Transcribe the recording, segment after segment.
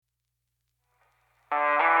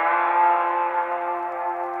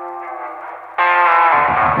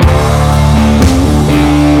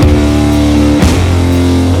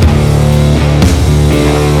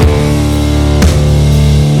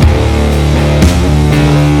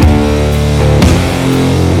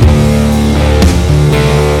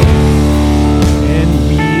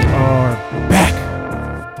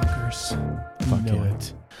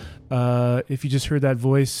If you just heard that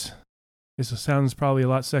voice, this sounds probably a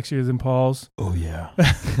lot sexier than Paul's. Oh yeah.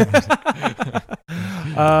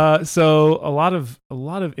 So a lot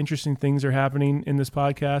of interesting things are happening in this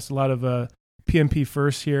podcast. A lot of PMP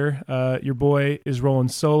first here. Your boy is rolling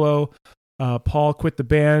solo. Paul quit the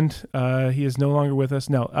band. He is no longer with us.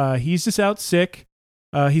 No, he's just out sick.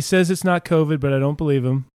 He says it's not COVID, but I don't believe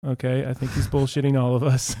him. Okay, I think he's bullshitting all of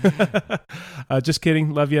us. Just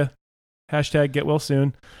kidding. Love you. Hashtag get well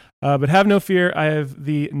soon. But have no fear. I have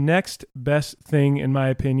the next best thing, in my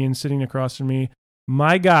opinion, sitting across from me.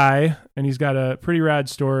 My guy, and he's got a pretty rad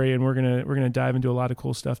story, and we're gonna dive into a lot of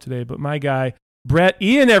cool stuff today. But my guy, Brett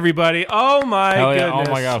Ian, everybody. Oh my goodness.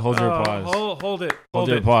 Oh my God. Hold your applause. Hold it. Hold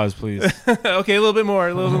your applause, please. Okay, a little bit more.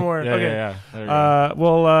 Yeah, Okay. yeah. There we go.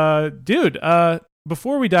 Well, dude,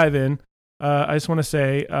 before we dive in, I just want to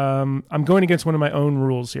say I'm going against one of my own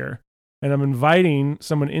rules here, and I'm inviting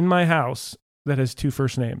someone in my house that has 2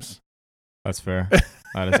 first names. That's fair.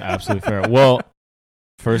 That is absolutely fair. Well,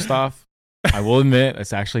 first off, I will admit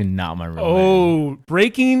it's actually not my real name. Oh,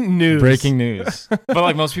 breaking news. Breaking news. But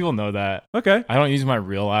like most people know that. Okay. I don't use my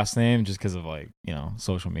real last name just because of like,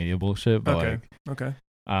 social media bullshit. But Okay.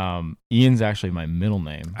 Ian's actually my middle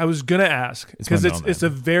name. I was gonna ask because it's a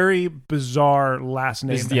very bizarre last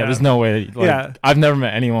name. There's no way. I've never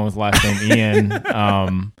met anyone with last name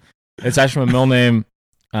Ian. It's actually my middle name.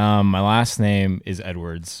 My last name is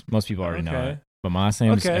Edwards. Most people already know it, but my last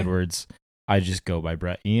name is Edwards. I just go by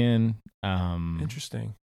Brett Ian.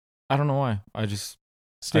 Interesting. I don't know why. I just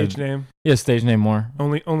stage name. Yeah, stage name more.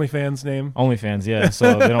 OnlyFans name. OnlyFans, yeah.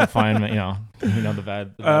 So they don't find the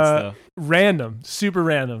bad stuff. Random, super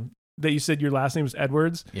random. That you said your last name was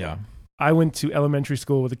Edwards. Yeah. I went to elementary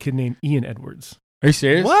school with a kid named Ian Edwards. Are you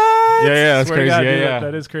serious? What? Yeah, that's crazy. God, yeah.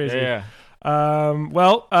 That is crazy. Yeah.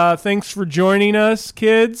 Thanks for joining us,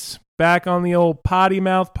 kids. Back on the old Potty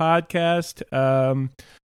Mouth podcast.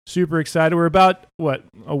 Super excited. We're about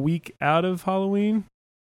a week out of Halloween.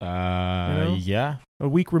 Yeah. A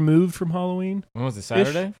week removed from Halloween. When was it?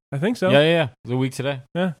 Saturday? I think so. Yeah. It was a week today.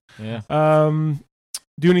 Yeah. Yeah.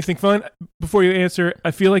 Do anything fun? Before you answer,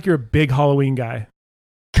 I feel like you're a big Halloween guy.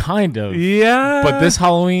 Kind of. Yeah. But this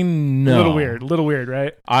Halloween, no. A little weird,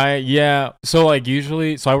 right? So like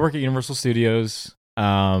usually, I work at Universal Studios.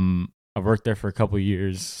 I've worked there for a couple of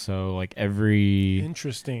years. So like every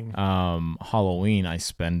interesting Halloween, I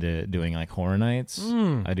spend it doing like horror nights.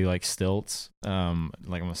 I do like stilts. Like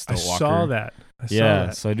I'm a stilt walker. I saw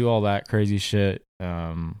that. So I do all that crazy shit.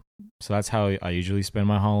 So that's how I usually spend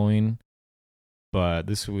my Halloween. But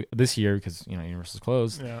this year, because Universal's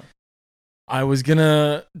closed, I was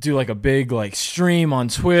gonna do like a big like stream on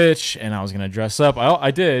Twitch, and I was gonna dress up.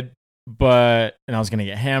 I did, and I was gonna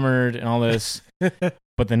get hammered and all this.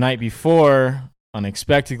 But the night before,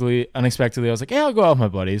 unexpectedly, I was like, "Yeah, I'll go out with my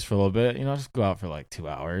buddies for a little bit. Just go out for like 2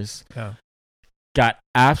 hours." Yeah. Got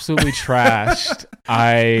absolutely trashed.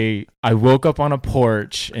 I woke up on a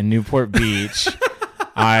porch in Newport Beach.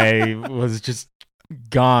 I was just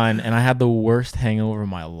gone, and I had the worst hangover of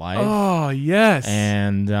my life. Oh yes.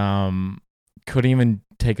 And couldn't even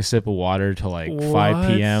take a sip of water till like 5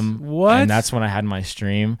 p.m. What? And that's when I had my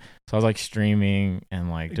stream. So I was like streaming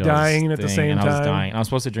and like dying at the same time. I was dying. I was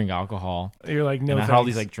supposed to drink alcohol. You're like, no. And I had all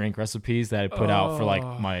these like drink recipes that I put out for like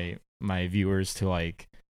my viewers to like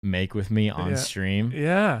make with me on stream.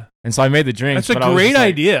 Yeah. And so I made the drinks. That's a great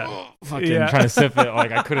idea. Fucking trying to sip it.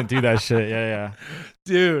 Like I couldn't do that shit. Yeah.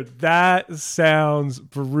 Dude, that sounds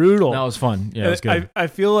brutal. That was fun. Yeah, it was good. I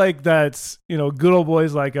feel like that's, good old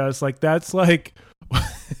boys like us. Like that's like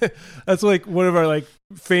that's like one of our like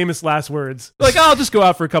famous last words. Like, I'll just go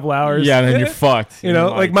out for a couple hours. Yeah, and then you're fucked.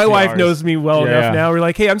 Like my wife knows me well enough now. We're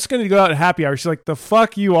like, hey, I'm just going to go out at happy hour. She's like, the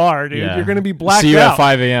fuck you are, dude. Yeah. You're going to be blacked out. See you at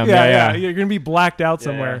 5 a.m. Yeah. You're going to be blacked out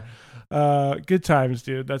somewhere. Good times,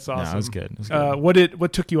 dude. That's awesome. No, it was good.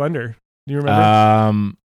 What took you under? Do you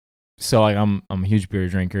remember? So like I'm a huge beer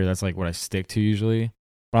drinker. That's like what I stick to usually.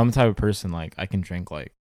 But I'm the type of person like I can drink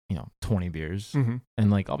like 20 beers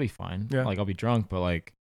and like I'll be fine. Yeah. Like I'll be drunk, but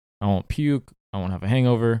like I won't puke. I won't have a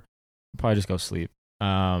hangover. I'll probably just go sleep. So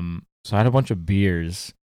I had a bunch of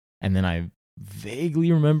beers, and then I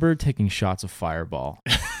vaguely remember taking shots of Fireball.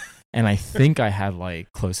 And I think I had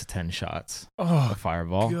like close to 10 shots of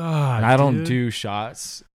Fireball. God, and I don't do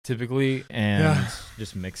shots typically, and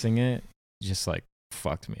just mixing it just like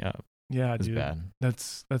fucked me up. Yeah, it was dude. bad.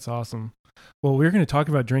 That's awesome. Well, we're going to talk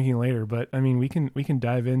about drinking later, but I mean, we can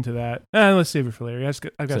dive into that. Let's save it for later.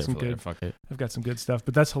 I've got some good. Fuck it. I've got some good stuff,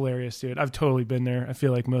 but that's hilarious, dude. I've totally been there. I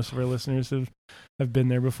feel like most of our listeners have been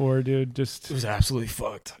there before, dude. Just it was absolutely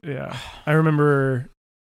fucked. Yeah, I remember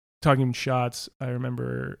talking shots. I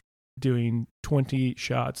remember doing 20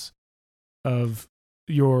 shots of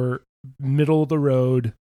your middle of the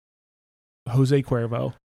road Jose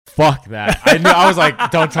Cuervo. Fuck that. I knew. I was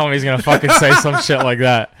like, don't tell me he's gonna fucking say some shit like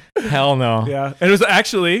that. Hell no. Yeah. And it was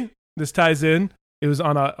actually, this ties in, it was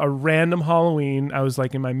on a random Halloween. I was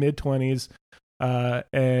like in my mid-20s.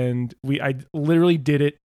 And I literally did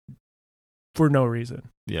it for no reason.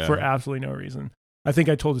 Yeah. For absolutely no reason. I think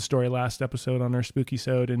I told the story last episode on our Spooky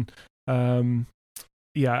Sode, and I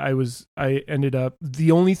ended up,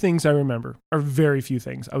 the only things I remember are very few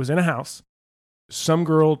things. I was in a house. Some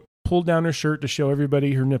girl pulled down her shirt to show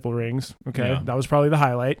everybody her nipple rings. Okay. Yeah. That was probably the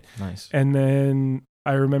highlight. Nice. And then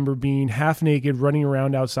I remember being half naked, running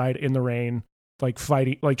around outside in the rain, like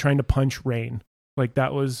fighting, like trying to punch rain. Like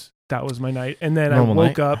that was my night. And then Normal I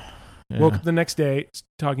woke night. up the next day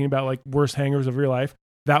talking about like worst hangovers of your life.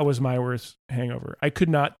 That was my worst hangover. I could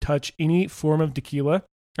not touch any form of tequila.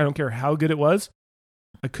 I don't care how good it was.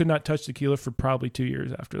 I could not touch tequila for probably 2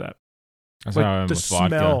 years after that. That's how I am the with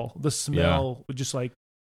vodka. smell would just like,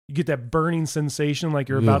 you get that burning sensation like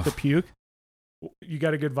you're about to puke. You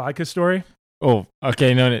got a good vodka story? Oh,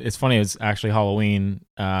 okay. No, it's funny. It was actually Halloween,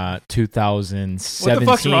 2017. What the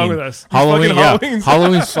fuck's wrong with us? Halloween, yeah.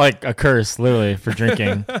 Halloween's like a curse, literally, for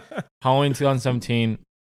drinking. Halloween 2017,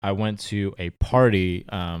 I went to a party.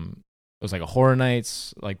 It was like a Horror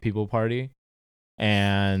Nights, like people party,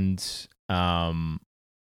 and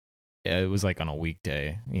it was like on a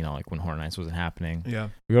weekday. You know, like when Horror Nights wasn't happening. Yeah.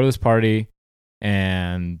 We go to this party,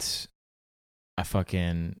 and I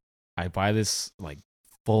buy this like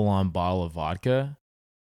full-on bottle of vodka,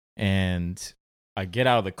 and I get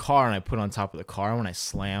out of the car and I put it on top of the car. And when I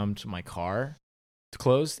slammed my car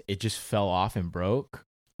closed, it just fell off and broke.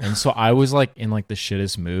 And so I was like in like the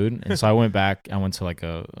shittest mood. And so I went back. I went to like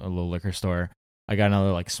a little liquor store. I got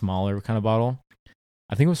another like smaller kind of bottle.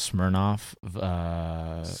 I think it was Smirnoff.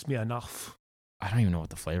 Smirnoff. I don't even know what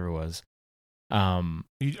the flavor was. Or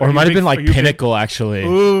it you might have been like are you Pinnacle, actually.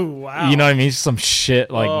 Ooh, wow. You know what I mean? Just some shit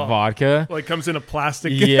like vodka. Like comes in a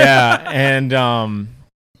plastic. Yeah. And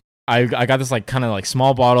I got this like kind of like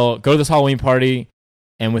small bottle, go to this Halloween party,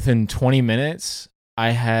 and within 20 minutes, I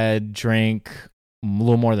had drank a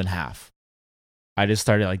little more than half. I just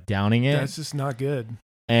started like downing it. That's just not good.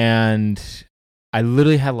 And I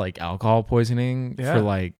literally had like alcohol poisoning for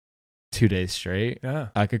like 2 days straight. Yeah.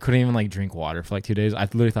 Like I couldn't even like drink water for like 2 days. I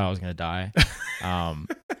literally thought I was going to die. And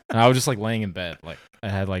I was just like laying in bed. Like I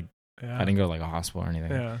had like, I didn't go to like a hospital or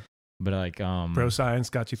anything. Yeah. But like, bro science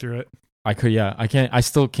got you through it. I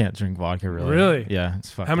still can't drink vodka really. Really? Yeah.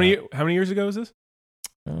 It's fucked How many years ago was this?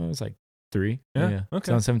 It was like 3. Yeah.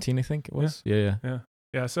 Okay. 2017, I think it was. Yeah.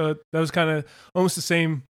 Yeah. So that was kind of almost the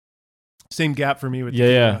same gap for me with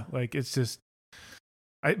tequila. Yeah. Like it's just,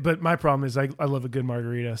 but my problem is I love a good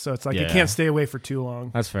margarita, so it's like I Yeah. can't stay away for too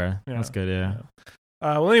long. That's fair. Yeah. That's good. Yeah.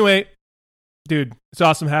 Well, anyway, dude, it's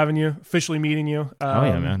awesome having you, officially meeting you. Oh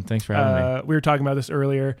yeah, man. Thanks for having me. We were talking about this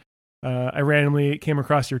earlier. I randomly came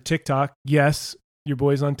across your TikTok. Yes, your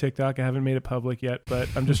boy's on TikTok. I haven't made it public yet, but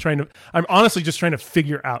I'm honestly just trying to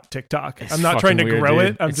figure out TikTok. It's I'm not trying to fucking grow weird,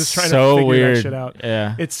 it. I'm It's just trying so to figure weird. that shit out.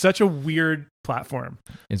 Yeah. It's such a weird platform.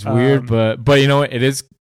 It's weird, but you know what? It is.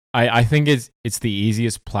 I think it's the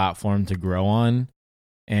easiest platform to grow on,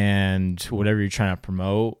 and whatever you're trying to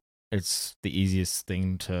promote, it's the easiest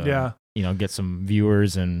thing to get some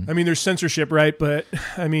viewers. And I mean, there's censorship, right? But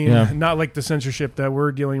I mean, not like the censorship that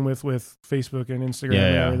we're dealing with Facebook and Instagram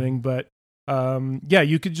and everything. But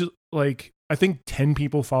you could just like, I think 10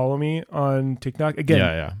 people follow me on TikTok.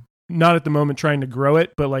 Again, not at the moment trying to grow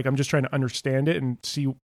it, but like I'm just trying to understand it and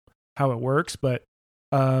see how it works. But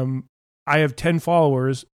I have 10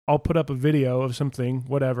 followers. I'll put up a video of something,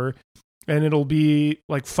 whatever, and it'll be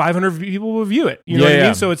like 500 people will view it. You know what I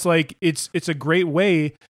mean? So it's like, it's a great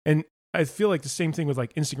way. And I feel like the same thing with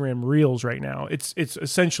like Instagram Reels right now. It's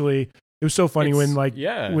essentially, it was so funny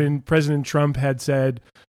when President Trump had said,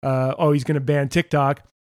 he's going to ban TikTok.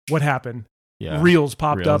 What happened? Yeah. Reels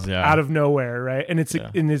popped up out of nowhere. Right. And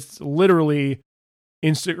it's literally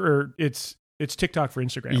it's TikTok for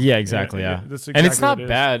Instagram. Yeah, exactly. Yeah. That's exactly and it's not what it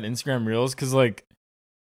bad, Instagram Reels, because like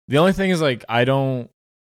the only thing is like I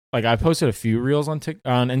posted a few reels on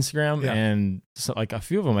Instagram, and so like a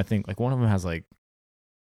few of them, I think like one of them has like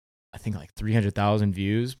 300,000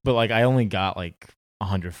 views, but like I only got like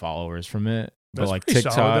 100 followers from it. But like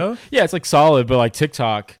TikTok, solid, it's like solid, but like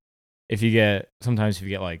TikTok, if you get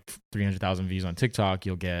like 300,000 views on TikTok,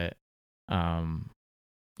 you'll get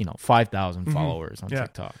 5,000 followers on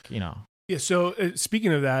TikTok. Yeah. So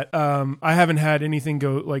speaking of that, I haven't had anything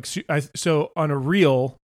go like so on a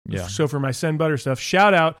reel. Yeah. So for my Send Butter stuff,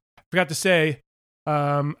 shout out. I forgot to say,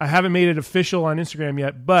 I haven't made it official on Instagram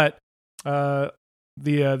yet, but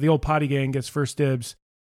the old potty gang gets first dibs.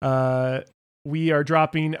 We are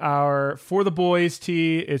dropping our For the Boys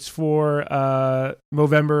tee. It's for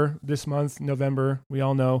November this month, November. We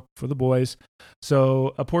all know For the Boys.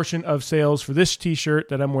 So a portion of sales for this t-shirt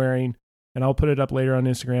that I'm wearing, and I'll put it up later on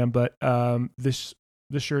Instagram, but this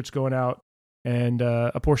shirt's going out, and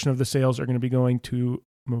a portion of the sales are going to be going to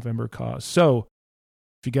Movember cause. So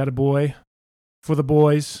if you got a boy, For the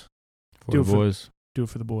Boys, do it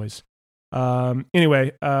for the boys.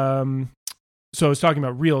 Anyway, so I was talking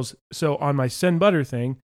about reels. So on my Send Butter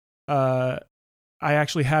thing, I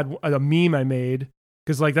actually had a meme I made,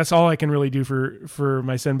 because like that's all I can really do for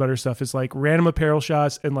my Send Butter stuff is like random apparel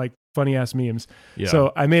shots and like funny ass memes. Yeah.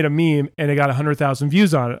 So I made a meme and it got 100,000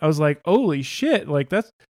 views on it. I was like, holy shit! Like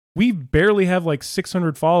we barely have like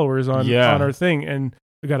 600 followers on our thing, and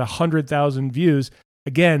we got 100,000 views.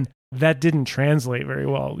 Again, that didn't translate very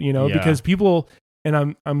well, because people,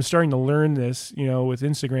 and I'm starting to learn this, with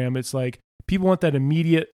Instagram. It's like people want that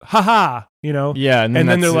immediate haha, Yeah, and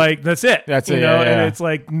then they're like, that's it. That's it. And it's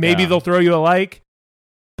like maybe they'll throw you a like,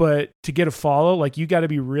 but to get a follow, like you got to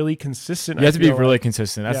be really consistent. You have to be really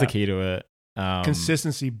consistent. That's the key to it.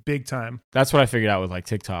 Consistency, big time. That's what I figured out with like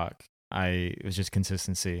TikTok. It was just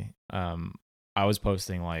consistency. I was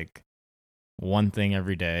posting like one thing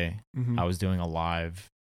every day. Mm-hmm. I was doing a live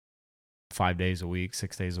 5 days a week,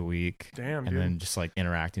 6 days a week. Damn, and then just like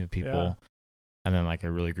interacting with people. Yeah. And then like I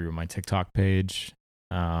really grew my TikTok page.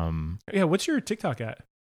 What's your TikTok at?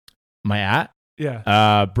 My at?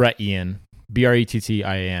 Yeah. Brett Ian.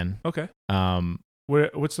 BRETTIAN. Okay.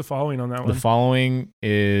 What's the following on that one? The following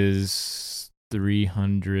is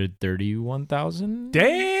 331,000.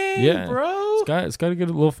 Dang, yeah, bro. It's got a good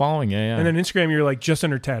little following. Yeah. And then Instagram, you're like just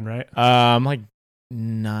under 10, right? Like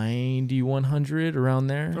 9,100 around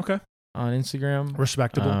there. Okay. On Instagram.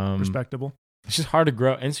 Respectable. It's just hard to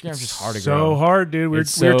grow. Instagram's just hard to grow. So hard, dude. We were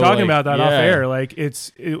talking about that off air. Like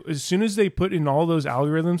as soon as they put in all those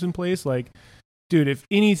algorithms in place, like, dude, if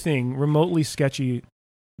anything remotely sketchy,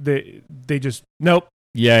 they just nope.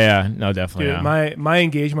 Yeah. No, definitely. Dude, my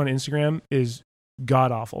engagement on Instagram is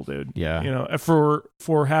god awful, dude. Yeah. For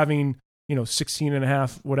having 16 and a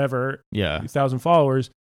half whatever 1,000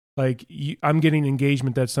 followers, like I'm getting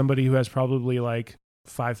engagement that somebody who has probably like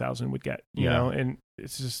 5,000 would get. You know, and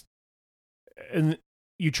it's just. And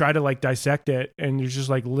you try to like dissect it, and there's just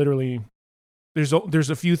like literally there's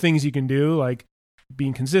a few things you can do, like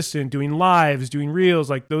being consistent, doing lives, doing reels,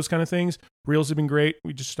 like those kind of things. Reels have been great.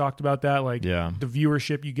 We just talked about that. Like the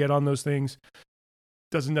viewership you get on those things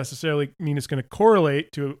doesn't necessarily mean it's going to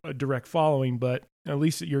correlate to a direct following, but at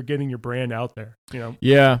least you're getting your brand out there,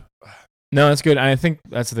 Yeah. No, that's good. I think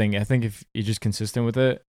that's the thing. I think if you're just consistent with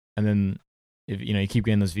it, and then if you keep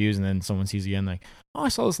getting those views, and then someone sees you again, like, oh, I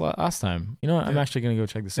saw this last time. I'm actually gonna go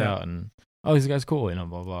check this out, and oh, this guy's cool.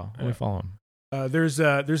 Blah blah. Let me follow him. There's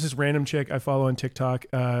this random chick I follow on TikTok.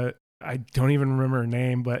 I don't even remember her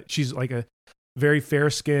name, but she's like a very fair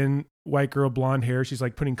skinned white girl, blonde hair. She's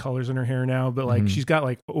like putting colors in her hair now, but like she's got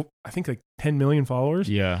like I think like 10 million followers.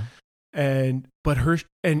 Yeah. But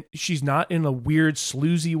she's not in a weird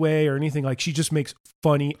sleazy way or anything. Like she just makes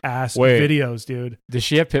funny ass videos, dude. Does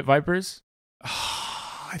she have pit vipers?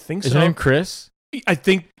 I think so. Is her name Chris? I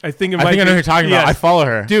think I know who you're talking about. I follow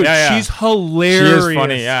her, dude. She's hilarious. She is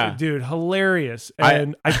funny, dude, hilarious.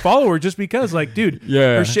 And I follow her just because, like, dude,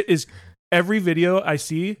 her shit is every video I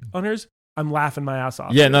see on hers, I'm laughing my ass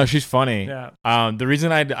off. Yeah, no, she's funny. Yeah. The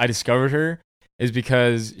reason I discovered her is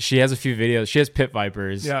because she has a few videos. She has pit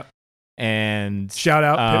vipers. Yeah. And shout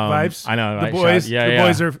out Pit Vibes. I know, right? The boys,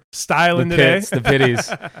 boys are styling today. The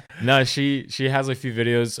pitties. No, she has a few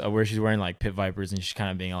videos where she's wearing like pit vipers, and she's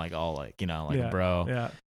kind of being like all like a bro.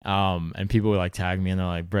 Yeah. And people would like tag me, and they're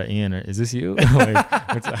like, Brett Ian, is this you? And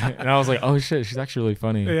I was like, oh shit, she's actually really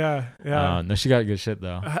funny. Yeah. No, she got good shit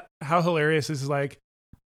though. How hilarious is like,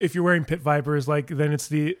 if you're wearing pit vipers, like then it's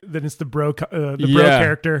the bro bro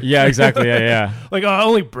character. Yeah, exactly. Yeah. Like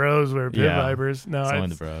only bros wear pit vipers. No, it's only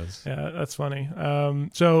the bros. Yeah, that's funny.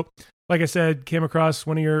 So like I said, came across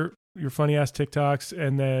one of your funny ass TikToks,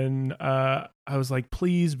 and then I was like,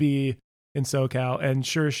 please be in SoCal, and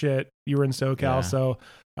sure as shit, you were in SoCal. Yeah. So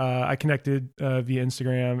I connected via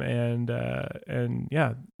Instagram, and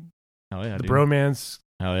yeah, hell yeah, the bromance.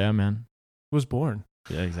 Hell yeah, man, was born.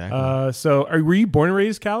 Yeah, exactly. So were you born and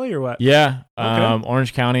raised Cali or what? Yeah. Okay.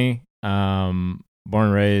 Orange County. Born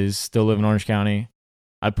and raised, still live in Orange County.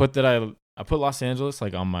 I put Los Angeles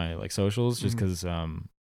like on my like socials just because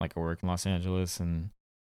like I work in Los Angeles and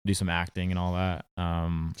do some acting and all that.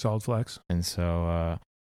 Solid flex. And so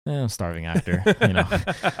starving actor,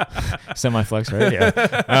 semi flex, right?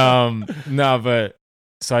 Yeah. No, but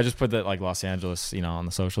So I just put that like Los Angeles, on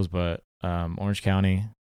the socials, but Orange County,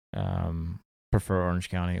 prefer Orange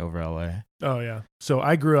County over LA. Oh yeah. So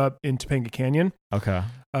I grew up in Topanga Canyon. Okay.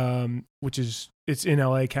 Which it's in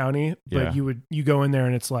LA County, but you go in there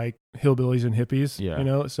and it's like hillbillies and hippies.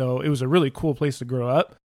 Yeah. So it was a really cool place to grow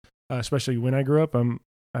up, especially when I grew up.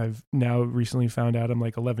 I've now recently found out I'm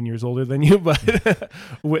like 11 years older than you, but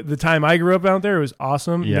the time I grew up out there, it was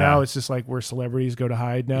awesome. Yeah. Now it's just like where celebrities go to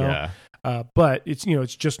hide now. Yeah. But it's,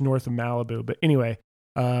 it's just north of Malibu. But anyway,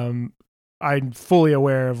 I'm fully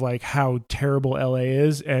aware of like how terrible LA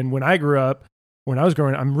is. And when I was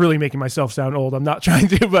growing up, I'm really making myself sound old. I'm not trying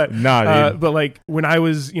to, but but like when I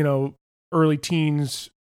was, early teens,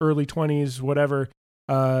 early 20s, whatever,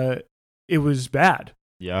 it was bad.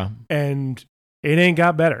 Yeah. And it ain't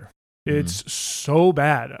got better. It's so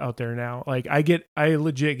bad out there now. Like I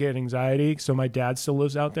legit get anxiety. So my dad still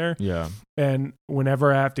lives out there. Yeah. And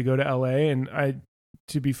whenever I have to go to LA, and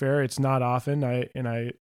to be fair, it's not often. I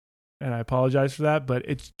apologize for that, but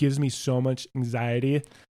it gives me so much anxiety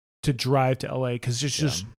to drive to LA because it's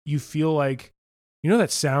just you feel like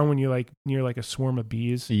that sound when you're like near like a swarm of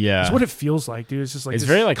bees. Yeah, it's what it feels like, dude. It's just like it's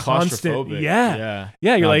very like constant, claustrophobic. Yeah.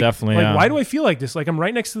 You're no, like definitely. Like, why do I feel like this? Like I'm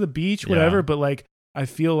right next to the beach, whatever. But like I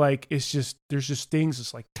feel like it's just there's just things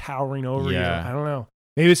just like towering over you. I don't know.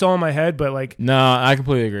 Maybe it's all in my head, but like no, I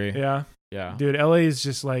completely agree. Yeah, dude. LA is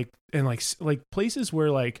just like and like places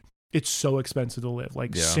where like it's so expensive to live,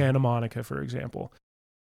 like Santa Monica, for example.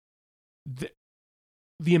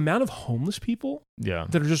 The amount of homeless people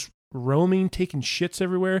that are just roaming, taking shits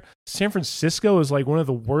everywhere. San Francisco is like one of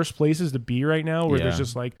the worst places to be right now, where there's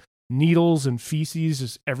just like needles and feces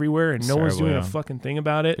just everywhere, and no one's doing a fucking thing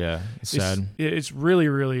about it. Yeah, it's sad. It's really,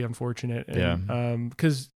 really unfortunate. And,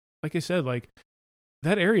 because like I said, like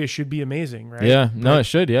that area should be amazing, right? Yeah, no, it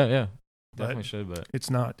should. Yeah. Definitely should, but it's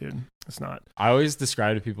not, dude. It's not. I always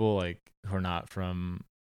describe to people like who are not from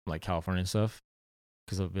like California and stuff,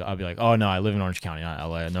 because I'll be like, oh no, I live in Orange County, not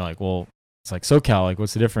LA, and they're like, well, it's like SoCal, like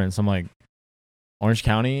what's the difference? I'm like, Orange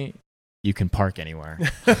County, you can park anywhere.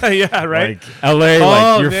 Yeah, right. Like LA,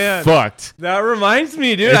 like you're fucked. That reminds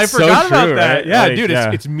me, dude. I forgot about that. Right? Yeah, like, dude,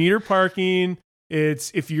 it's meter parking.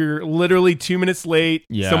 It's if you're literally 2 minutes late,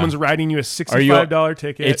 someone's writing you a $65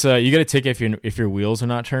 ticket. It's you get a ticket if your wheels are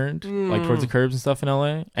not turned like towards the curbs and stuff in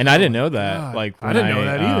LA. And I didn't know that. God. Like I didn't know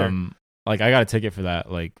that either. Like I got a ticket for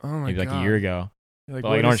that like maybe like a year ago. But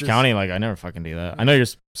like in Orange County, like I never fucking do that. I know you're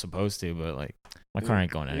supposed to, but like my car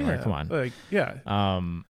ain't going anywhere. Come on. Like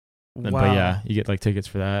But yeah, you get like tickets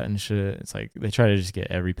for that and shit. It's like they try to just get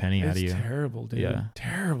every penny out of you. It's terrible, dude. Yeah.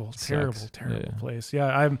 Terrible place.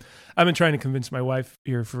 Yeah, I've been trying to convince my wife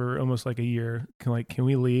here for almost like a year. Can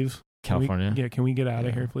we leave California? Can we get out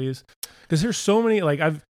of here, please? Because there's so many. Like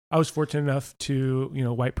I was fortunate enough to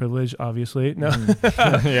white privilege, obviously. No,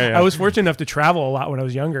 I was fortunate enough to travel a lot when I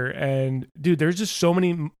was younger, and dude, there's just so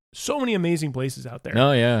many amazing places out there.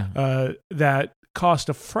 Oh yeah, that cost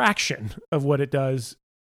a fraction of what it does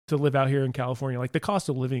to live out here in California. Like the cost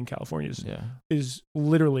of living in California is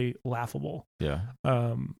literally laughable. Yeah.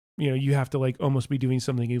 You have to like almost be doing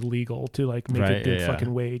something illegal to like make a good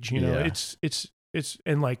fucking wage. It's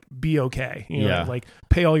and like be okay. Like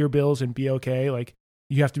pay all your bills and be okay. Like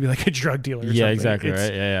you have to be like a drug dealer or something. Yeah, exactly.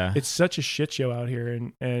 Right. Yeah. It's such a shit show out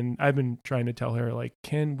here. And I've been trying to tell her like,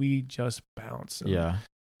 can we just bounce?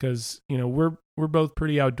 Because, we're both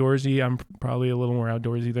pretty outdoorsy. I'm probably a little more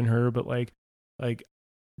outdoorsy than her, but like,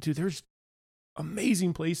 dude, there's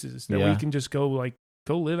amazing places that we can just go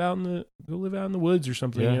live out in the woods or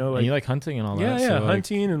something. Like, and you like hunting and all that. Yeah, so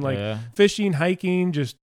hunting and like fishing, hiking,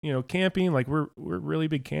 just camping. Like we're really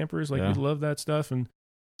big campers. Like we love that stuff. And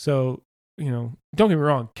so don't get me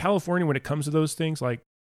wrong, California when it comes to those things, like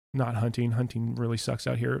not hunting really sucks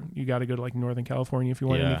out here. You got to go to like Northern California if you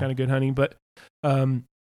want any kind of good hunting. But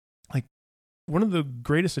like one of the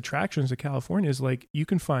greatest attractions of California is like you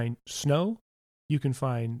can find snow. You can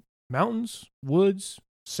find mountains, woods,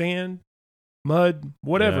 sand, mud,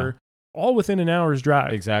 whatever, all within an hour's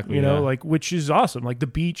drive. Exactly. Like, which is awesome. Like the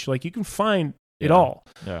beach, like you can find it all.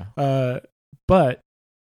 Yeah. But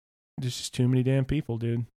there's just too many damn people,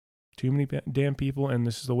 dude. Too many damn people. And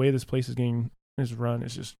this is the way this place is run.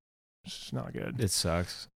 It's just not good. It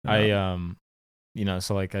sucks. No.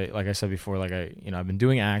 So like I said before, like I've been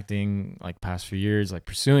doing acting like past few years, like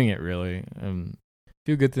pursuing it really, a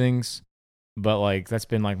few good things. But like that's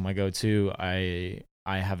been like my go-to. I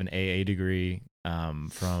have an AA degree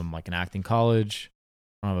from like an acting college.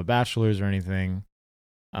 I don't have a bachelor's or anything.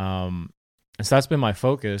 And so that's been my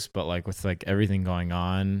focus. But like with like everything going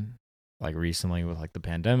on, like recently with like the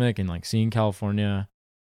pandemic and like seeing California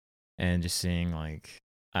and just seeing like,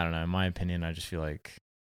 I don't know, in my opinion, I just feel like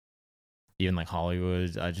even like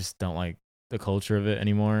Hollywood. I just don't like the culture of it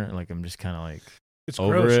anymore. Like I'm just kind of like it's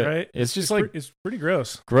over gross, it. right? It's just it's pretty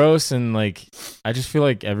gross. Gross, and like I just feel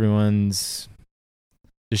like everyone's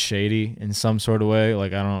just shady in some sort of way.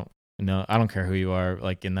 Like I don't care who you are.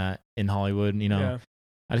 Like in Hollywood, you know. Yeah.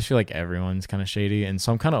 I just feel like everyone's kind of shady, and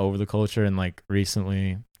so I'm kind of over the culture. And like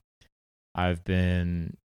recently, I've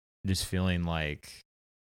been just feeling like,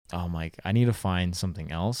 oh, I'm like I need to find something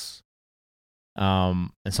else.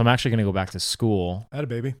 And so I'm actually gonna go back to school. Had a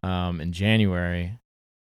baby. In January,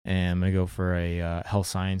 and I'm gonna go for a health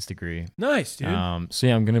science degree. Nice, dude. So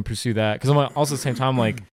yeah, I'm gonna pursue that because I'm also at the same time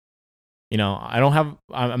like, you know,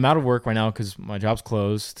 I'm out of work right now because my job's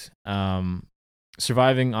closed.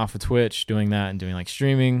 Surviving off of Twitch, doing that and doing like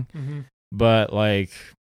streaming. Mm-hmm. But like,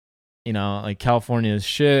 you know, like California is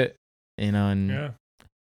shit, you know, and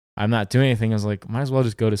I'm not doing anything. I was like, might as well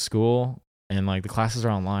just go to school, and like the classes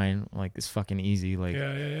are online. Like it's fucking easy. Like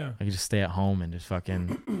I could just stay at home and just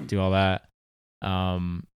fucking do all that. So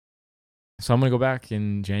I'm gonna go back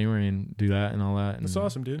in January and do that and all that. And that's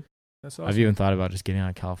awesome, dude. That's awesome. I've even thought about just getting out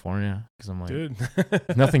of California because I'm like, dude,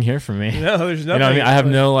 there's nothing here for me. No, there's nothing. You know what I mean? I have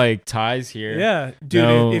no like ties here. Yeah, dude.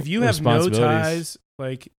 No if you have no ties,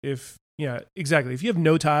 like exactly. If you have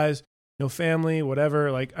no ties, no family,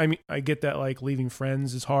 whatever. Like, I mean, I get that like leaving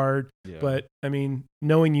friends is hard, but I mean,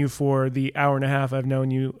 knowing you for the hour and a half I've known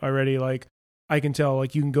you already, like I can tell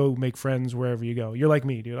like you can go make friends wherever you go. You're like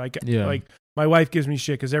me, dude. Like my wife gives me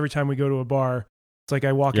shit because every time we go to a bar, it's like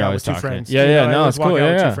I walk out with two friends. No, it's cool.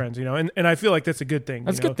 With two friends, you know, and I feel like that's a good thing.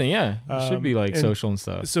 That's a good thing. Yeah, it should be like social and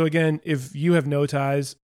stuff. So again, if you have no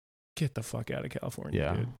ties, get the fuck out of California.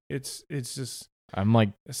 Yeah, dude. It's just I'm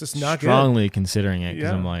like it's just not strongly good. Considering it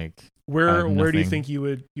because I'm like, where do you think you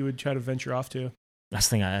would try to venture off to? That's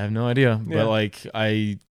the thing. I have no idea, but like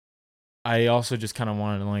I also just kind of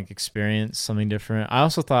wanted to like experience something different. I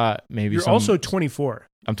also thought maybe you're also 24.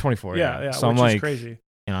 I'm 24. Yeah. So which I'm like is crazy.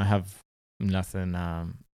 You know, I have nothing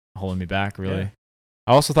holding me back really.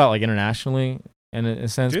 I also thought like internationally in a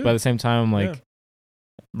sense, but at the same time I'm like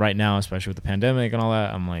right now, especially with the pandemic and all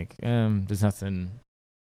that, I'm like there's nothing,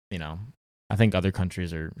 you know. I think other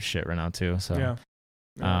countries are shit right now too, so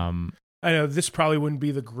I know this probably wouldn't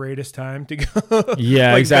be the greatest time to go like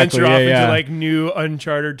exactly venture off into like new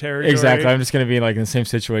uncharted territory. Exactly. I'm just going to be like in the same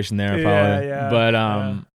situation there probably. But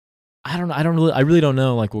I don't know. I really don't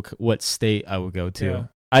know like what state I would go to.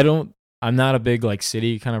 I'm not a big like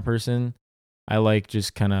city kind of person. I like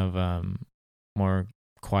just kind of more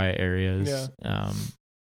quiet areas.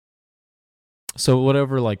 So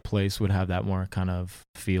whatever like place would have that more kind of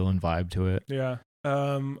feel and vibe to it. Yeah.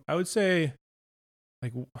 I would say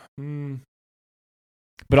like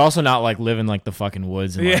but also not like live in like the fucking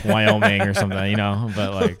woods in like Wyoming or something, you know.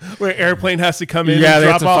 But like where airplane has to come in. Yeah, and they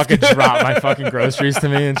have to off. fucking drop my fucking groceries to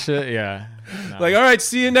me and shit. Yeah. No. Like, all right,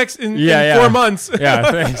 see you in 4 months.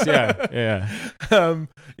 Yeah, thanks. Yeah.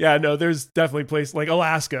 No, there's definitely places like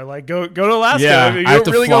Alaska. Like go to Alaska. Yeah, I mean, I have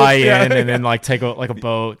to fly in and then like take a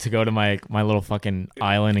boat to go to my little fucking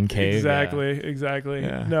island and cave. Exactly.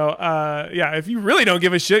 Yeah. No, if you really don't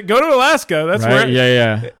give a shit, go to Alaska. That's right? where.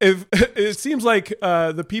 Yeah. If it seems like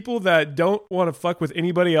the people that don't want to fuck with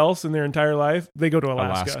anybody else in their entire life, they go to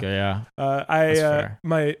Alaska.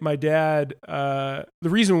 My dad. The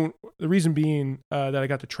reason being that I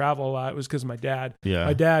got to travel a lot was because of my dad. Yeah.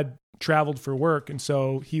 My dad traveled for work, and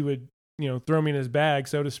so he would, throw me in his bag,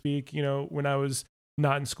 so to speak, when I was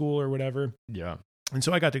not in school or whatever. Yeah. And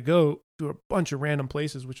so I got to go to a bunch of random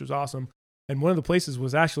places, which was awesome. And one of the places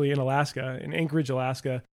was actually in Alaska, in Anchorage,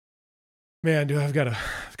 Alaska. Man, dude, I've got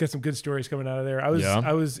some good stories coming out of there. I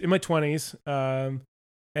was in my 20s,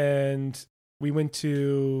 and we went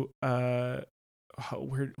to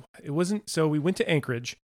we went to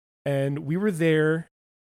Anchorage, and we were there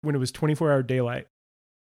when it was 24-hour daylight.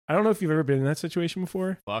 I don't know if you've ever been in that situation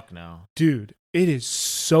before. Fuck no. Dude, it is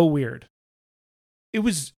so weird. It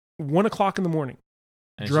was 1:00 in the morning,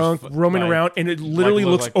 and drunk, roaming around, and it literally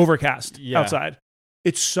looks overcast outside.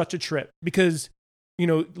 It's such a trip because,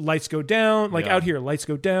 lights go down. Like out here, lights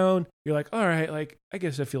go down. You're like, all right, like I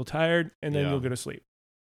guess I feel tired, and then you'll go to sleep.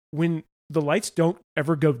 When the lights don't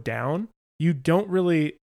ever go down, you don't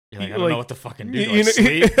really... I don't know what to fucking do. Do I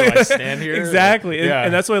sleep? Do I stand here? Exactly.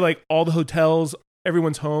 And that's why like all the hotels,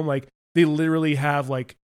 everyone's home, like they literally have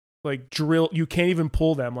like drill. You can't even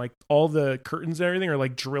pull them. Like all the curtains and everything are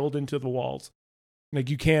like drilled into the walls. Like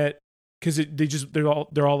you can't, because they're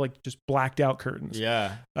all like just blacked out curtains.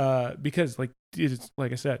 Yeah. Because like it's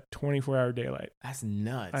like I said, 24-hour daylight. That's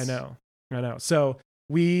nuts. I know. So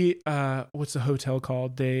we what's the hotel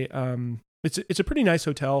called? They it's a pretty nice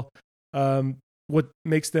hotel. what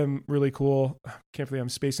makes them really cool, can't believe I'm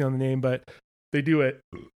spacing on the name, but they do it.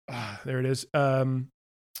 There it is.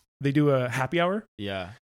 They do a happy hour.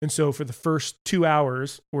 Yeah. And so for the first 2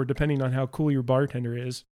 hours, or depending on how cool your bartender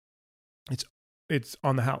is, it's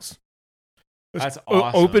on the house. That's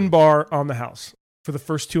awesome. Open bar on the house for the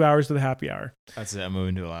first 2 hours of the happy hour. That's it. I'm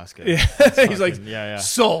moving to Alaska. Yeah. He's like,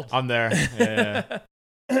 sold. I'm there. Yeah.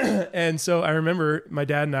 And so I remember my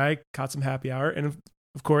dad and I caught some happy hour. And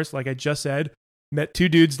of course, like I just said, met 2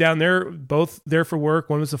 dudes down there, both there for work.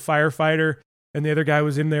 One was a firefighter and the other guy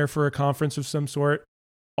was in there for a conference of some sort.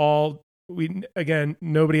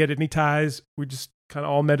 Nobody had any ties. We just kind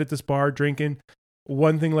of all met at this bar drinking.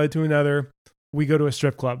 One thing led to another. We go to a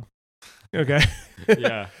strip club. Okay.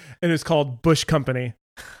 Yeah. And it's called Bush Company.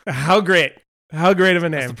 How great of a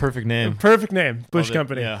name. That's the perfect name. Perfect name. Bush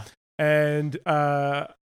Company. Yeah. And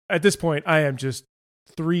at this point, I am just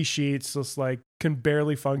 3 sheets, just like can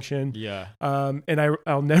barely function. Yeah. And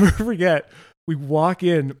I'll never forget, we walk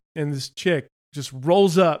in and this chick just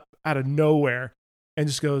rolls up out of nowhere and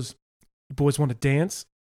just goes, "You boys want to dance?"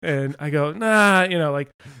 And I go, "Nah," like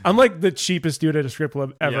I'm like the cheapest dude at a strip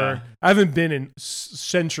club ever. Yeah. I haven't been in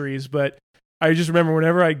centuries, but I just remember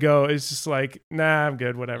whenever I go, it's just like, nah, I'm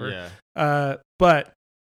good, whatever. Yeah. But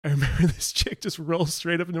I remember this chick just rolls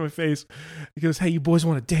straight up into my face. He goes, "Hey, you boys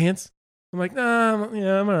want to dance?" I'm like, "Nah,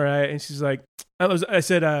 I'm all right." And she's like, I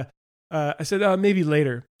said, maybe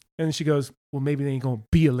later. And then she goes, "Well, maybe they ain't gonna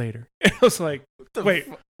be a later." And I was like, "Wait,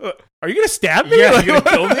 are you gonna stab me? Yeah, like, you gonna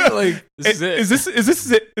kill me? Like, this is it.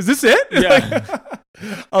 Is this it?" Yeah.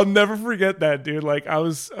 Like, I'll never forget that, dude. Like I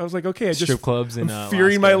was like, okay, I just strip clubs in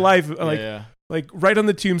fearing my life. Yeah. Like right on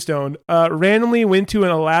the tombstone. Randomly went to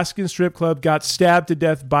an Alaskan strip club, got stabbed to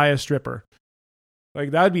death by a stripper.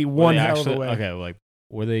 Like that would be one hell of a way. Okay, like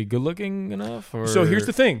were they good looking enough? Or so here's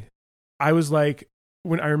the thing. I was like,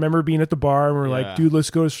 when I remember being at the bar and we're like, "Dude, let's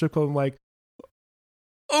go to strip club." I'm like,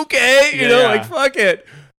 okay, like fuck it.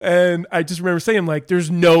 And I just remember saying, like, there's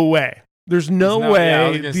no way. There's no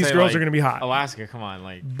way these girls are going to be hot. Alaska, come on.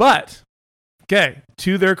 Like, but, okay,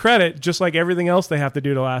 to their credit, just like everything else they have to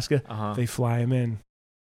do to Alaska, they fly them in.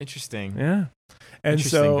 Interesting. Yeah. And interesting.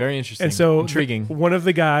 so, very interesting. And so, intriguing. One of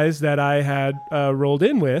the guys that I had rolled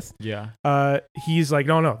in with, he's like,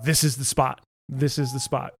 no, this is the spot. This is the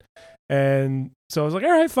spot. And so I was like,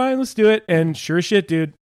 all right, fine, let's do it. And sure as shit,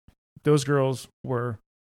 dude, those girls were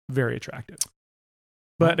very attractive.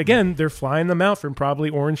 But again, they're flying them out from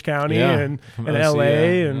probably Orange County and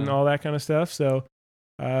LA and all that kind of stuff. So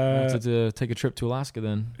I'll have to take a trip to Alaska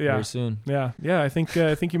then very soon. Yeah. I think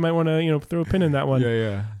you might want to throw a pin in that one.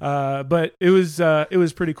 Yeah. But it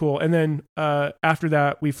was pretty cool. And then after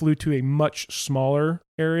that, we flew to a much smaller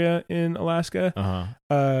area in Alaska.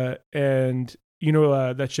 And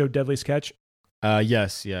that show Deadliest Catch.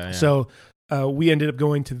 Yes. Yeah. So we ended up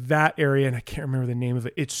going to that area, and I can't remember the name of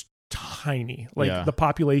it. It's tiny. Like the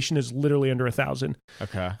population is literally under 1,000.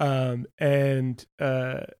 Okay.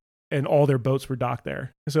 And all their boats were docked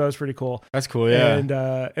there. So that was pretty cool. That's cool.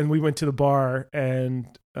 Yeah. And we went to the bar, and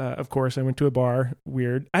of course I went to a bar.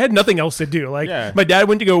 Weird. I had nothing else to do. Like my dad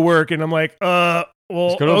went to go work, and I'm like, well,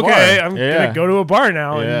 okay, I'm gonna go to a bar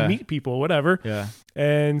now and meet people, whatever. Yeah.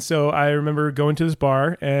 And so I remember going to this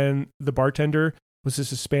bar, and the bartender was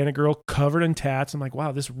this Hispanic girl covered in tats. I'm like,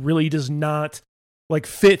 wow, this really does not like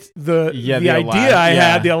fit the idea I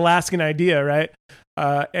had, the Alaskan idea, right?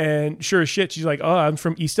 And sure as shit, she's like, "Oh, I'm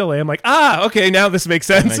from East LA." I'm like, okay, now this makes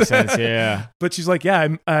sense. That makes sense, yeah. But she's like,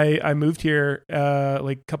 "Yeah, I moved here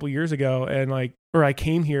like a couple years ago, and I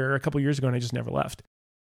came here a couple years ago, and I just never left."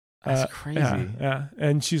 That's crazy. Yeah.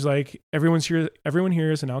 And she's like, everyone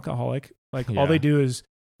here is an alcoholic. Like all they do is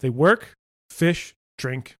they work, fish,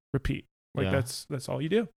 drink, repeat. Like that's all you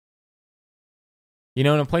do. In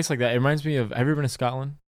a place like that, it reminds me of. Have you ever been to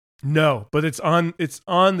Scotland? No, but it's on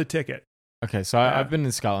the ticket. Okay, so I've been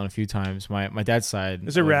to Scotland a few times. My dad's side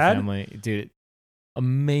is it rad? Family, dude,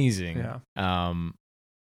 amazing. Yeah.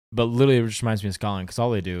 But literally, it just reminds me of Scotland because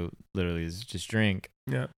all they do literally is just drink.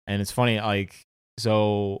 Yeah. And it's funny, like,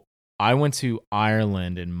 so I went to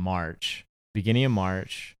Ireland in March, beginning of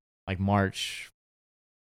March, like March.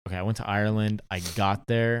 Okay, I went to Ireland. I got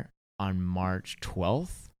there on March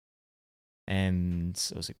 12th. And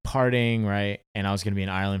it was like partying, right? And I was going to be in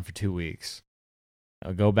Ireland for 2 weeks.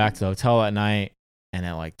 I'll go back to the hotel that night, and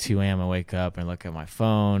at like 2 a.m. I wake up and look at my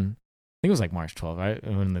phone. I think it was like March 12th, right?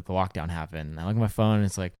 When the lockdown happened. I look at my phone, and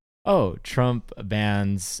it's like, oh, Trump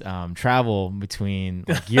bans travel between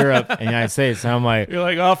like Europe and the United States. And I'm like, you're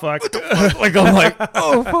like, oh, fuck. What the fuck? Like, I'm like,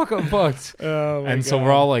 oh, fuck, I'm fucked. Oh, my God. So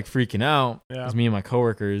we're all like freaking out. Yeah. It was me and my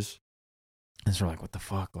coworkers. And so we're like, what the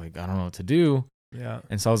fuck? Like, I don't know what to do. Yeah.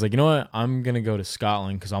 And so I was like, you know what? I'm going to go to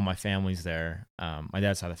Scotland because all my family's there. My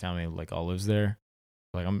dad's side of the family like all lives there.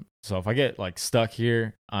 Like so if I get like stuck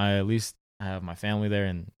here, I at least have my family there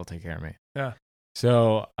and they'll take care of me. Yeah.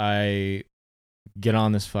 So I get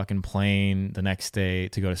on this fucking plane the next day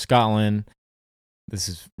to go to Scotland. This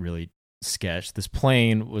is really sketch. This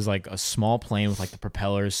plane was like a small plane with like the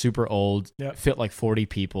propellers, super old, fit like 40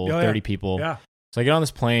 people, 30 people. Yeah. So I get on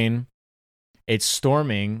this plane. It's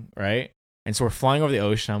storming, right? And so we're flying over the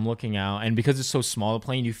ocean. I'm looking out. And because it's so small, the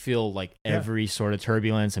plane, you feel like every sort of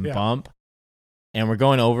turbulence and bump. And we're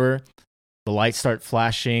going over. The lights start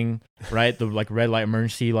flashing, right? The like red light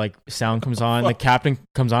emergency like sound comes on. The captain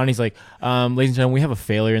comes on. And he's like, ladies and gentlemen, we have a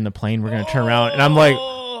failure in the plane. We're going to turn around. And I'm like,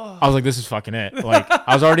 I was like, this is fucking it. Like,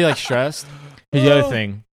 I was already like stressed. Here's the other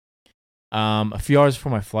thing. A few hours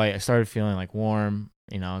before my flight, I started feeling like warm.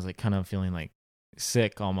 You know, I was like kind of feeling like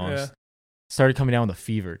sick almost. Yeah. Started coming down with a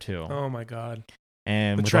fever too. Oh my God.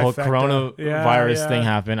 And with the whole coronavirus thing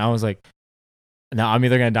happened, I was like, now I'm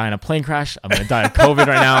either going to die in a plane crash. I'm going to die of COVID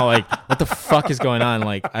right now. Like, what the fuck is going on?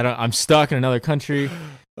 Like, I'm stuck in another country.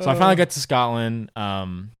 So I finally got to Scotland.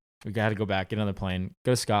 We got to go back, get another plane,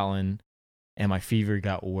 go to Scotland. And my fever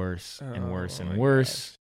got worse and worse and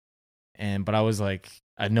worse. But I was like,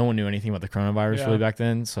 no one knew anything about the coronavirus really back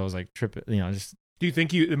then. So I was like, just. Do you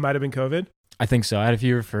think it might have been COVID? I think so. I had a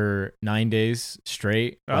fever for 9 days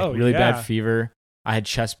straight. Like really bad fever. I had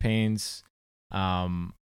chest pains.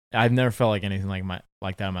 I've never felt like anything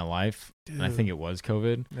like that in my life. Dude. And I think it was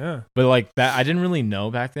COVID. Yeah. But like that, I didn't really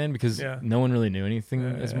know back then because no one really knew anything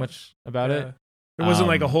as much about it. There wasn't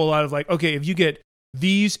like a whole lot of like, okay, if you get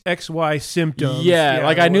these XY symptoms. Yeah,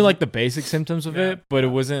 like I knew like the basic symptoms of it, but it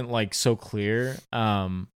wasn't like so clear.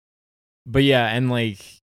 But yeah, and like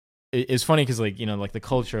it's funny because like, you know, like the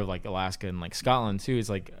culture of like Alaska and like Scotland too is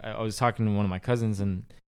like, I was talking to one of my cousins and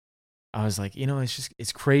I was like, you know,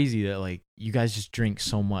 it's crazy that like you guys just drink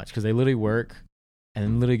so much because they literally work and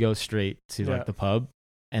then literally go straight to like the pub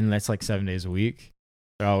and that's like 7 days a week.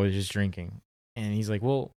 They're always just drinking. And he's like,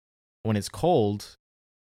 well, when it's cold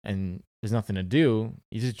and there's nothing to do,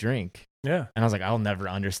 you just drink. Yeah. And I was like, I'll never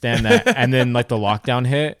understand that. And then like the lockdown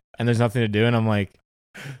hit and there's nothing to do. And I'm like,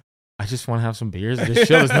 I just want to have some beers and just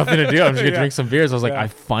chill. There's nothing to do. I'm just going to drink some beers. I was like, I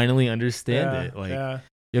finally understand it. Like,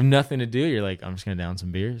 you have nothing to do. You're like, I'm just going to down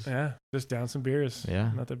some beers. Yeah. Just down some beers.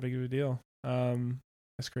 Yeah. Not that big of a deal.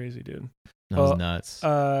 That's crazy, dude. That was nuts.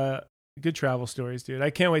 Good travel stories, dude. I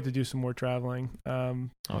can't wait to do some more traveling. Oh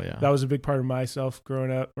yeah. That was a big part of myself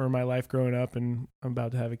growing up, or my life growing up, and I'm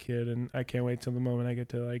about to have a kid, and I can't wait till the moment I get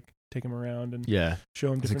to like take him around and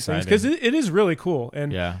show him different things because it is really cool.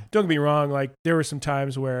 And don't get me wrong, like there were some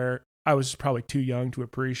times where I was probably too young to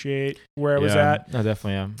appreciate where I was at. I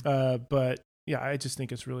definitely am. But yeah, I just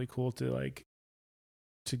think it's really cool to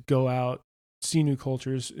go out, see new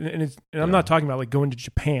cultures, and I'm not talking about like going to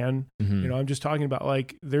Japan. Mm-hmm. You know, I'm just talking about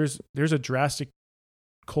like there's a drastic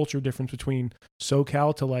culture difference between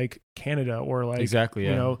SoCal to like Canada or like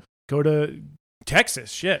you know, go to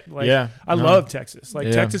Texas. Shit, like I love Texas. Like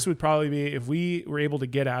Texas would probably be, if we were able to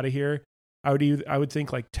get out of here, I would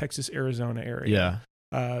think like Texas, Arizona area.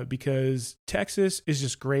 Because Texas is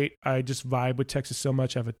just great. I just vibe with Texas so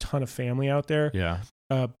much. I have a ton of family out there. Yeah.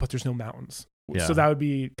 But there's no mountains. Yeah. So that would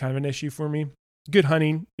be kind of an issue for me. Good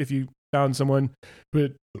hunting if you found someone who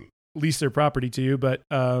would lease their property to you, but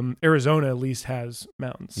Arizona at least has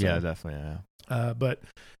mountains. So. Yeah, definitely. Yeah. But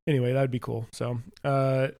anyway, that would be cool. So,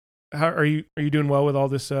 how are you doing well with all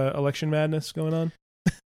this election madness going on?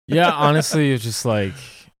 Yeah, honestly, it's just like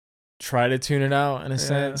try to tune it out in a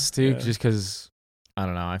sense too, just because I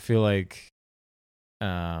don't know. I feel like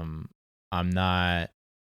I've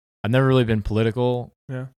never really been political.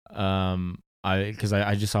 Yeah. Because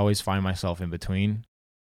I just always find myself in between.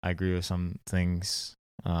 I agree with some things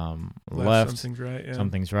left, some things right. Yeah.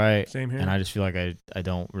 Some things right. Same here. And I just feel like I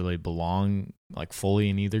don't really belong like fully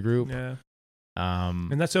in either group. Yeah.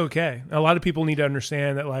 And that's okay. A lot of people need to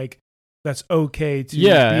understand that like that's okay to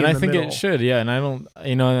be and I in the think middle. it should. Yeah, and I don't,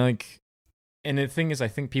 you know, like, and the thing is, I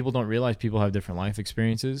think people don't realize people have different life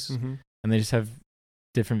experiences, mm-hmm. and they just have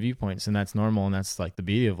different viewpoints, and that's normal, and that's like the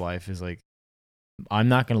beauty of life is like. I'm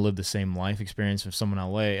not going to live the same life experience of someone in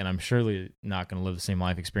LA, and I'm surely not going to live the same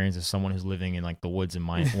life experience as someone who's living in like the woods in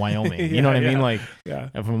Wyoming. You know what I mean? Like,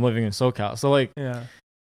 if I'm living in SoCal. So like,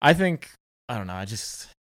 I think, I don't know.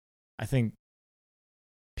 I think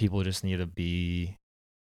people just need to be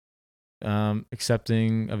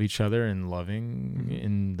accepting of each other and loving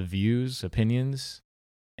in the views, opinions.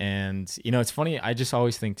 And, you know, it's funny. I just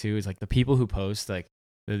always think too, is like the people who post like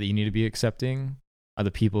that you need to be accepting are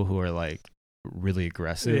the people who are like, really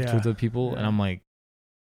aggressive to the people, and I'm like,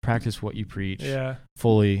 practice what you preach. Yeah.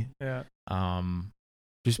 Fully. Yeah.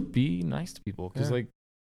 Just be nice to people because Yeah. like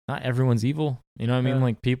not everyone's evil. You know what I mean? Yeah.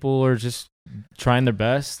 Like people are just trying their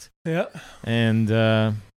best. Yeah. And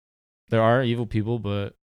there are evil people,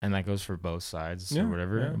 and that goes for both sides or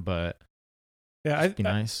whatever. Yeah. But yeah, be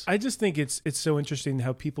nice. I just think it's so interesting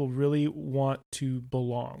how people really want to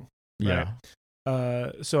belong. Right?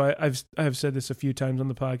 Yeah. So I've said this a few times on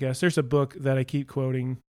the podcast. There's a book that I keep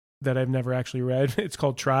quoting that I've never actually read. It's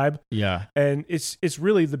called Tribe. Yeah. And it's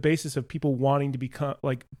really the basis of people wanting to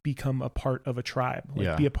become a part of a tribe,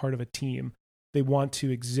 be a part of a team. They want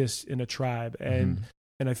to exist in a tribe. And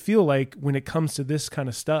and I feel like when it comes to this kind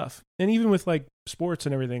of stuff, and even with like sports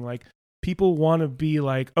and everything, like people want to be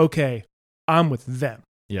like, okay, I'm with them.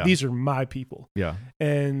 Yeah. These are my people. Yeah.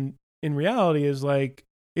 And in reality is like,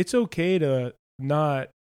 it's okay to not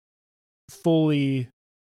fully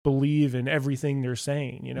believe in everything they're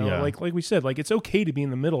saying, you know, like we said, like it's okay to be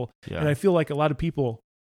in the middle. Yeah. And I feel like a lot of people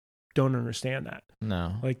don't understand that.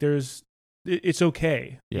 No. Like it's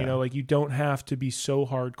okay. You know, like you don't have to be so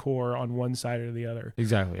hardcore on one side or the other.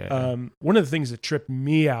 Exactly. Yeah. One of the things that tripped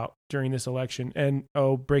me out during this election, and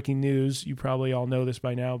breaking news, you probably all know this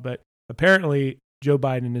by now, but apparently Joe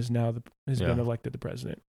Biden is now been elected the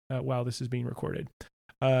president while this is being recorded.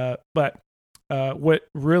 But what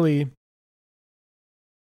really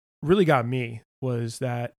got me was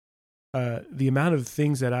that the amount of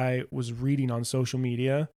things that I was reading on social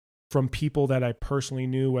media from people that I personally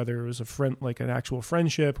knew, whether it was a friend, like an actual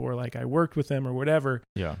friendship, or like I worked with them or whatever,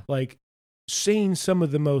 like saying some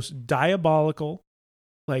of the most diabolical,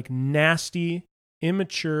 like nasty,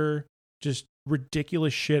 immature, just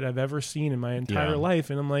ridiculous shit I've ever seen in my entire life.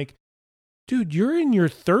 And I'm like, dude, you're in your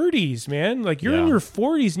 30s, man. Like you're in your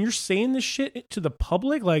 40s and you're saying this shit to the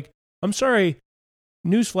public. Like, I'm sorry,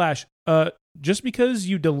 newsflash. Just because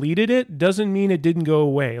you deleted it doesn't mean it didn't go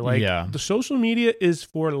away. Like the social media is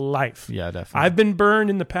for life. Yeah, definitely. I've been burned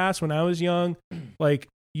in the past when I was young. Like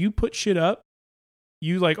you put shit up,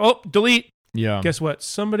 you like, oh, delete. Yeah. Guess what?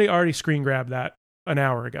 Somebody already screen grabbed that an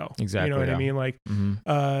hour ago. Exactly. You know what I mean? Like,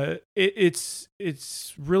 it's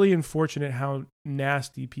really unfortunate how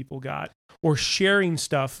nasty people got, or sharing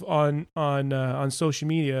stuff on social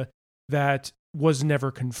media that was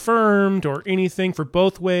never confirmed or anything for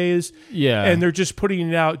both ways. Yeah. And they're just putting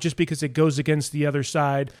it out just because it goes against the other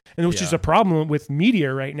side. And which is a problem with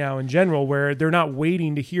media right now in general, where they're not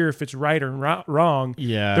waiting to hear if it's right or wrong.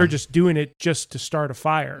 Yeah. They're just doing it just to start a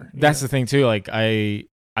fire. That's the thing too. Like I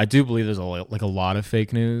do believe there's a lot of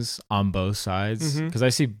fake news on both sides, because I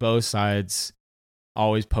see both sides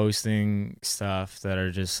always posting stuff that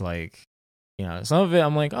are just like, you know, some of it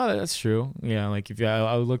I'm like, oh, that's true. Yeah, like if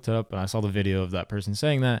I looked it up and I saw the video of that person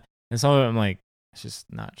saying that, and some of it I'm like, it's just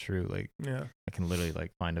not true. Like, I can literally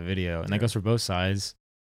like find a video, and that goes for both sides.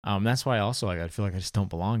 That's why also like I feel like I just don't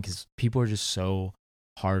belong, because people are just so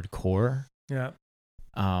hardcore. Yeah.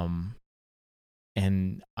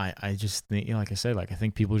 And I just think, you know, like I said, like I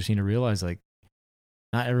think people just need to realize like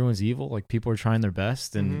not everyone's evil. Like people are trying their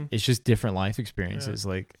best, and it's just different life experiences.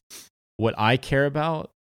 Like what I care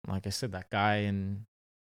about, like I said, that guy in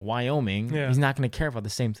Wyoming, he's not going to care about the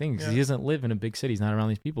same things. He doesn't live in a big city. He's not around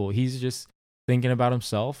these people. He's just thinking about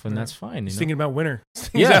himself, and that's fine. He's thinking about winter.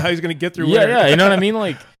 How he's going to get through winter. Yeah, you know what I mean?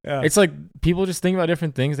 Like it's like people just think about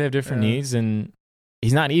different things. They have different needs, and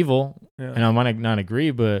he's not evil. And I might not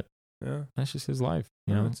agree, but that's just his life.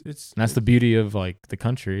 You know, that's the beauty of like the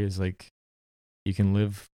country, is like you can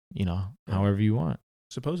live, you know, however you want.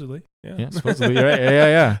 Supposedly, supposedly, right?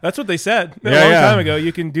 Yeah. That's what they said a long time ago.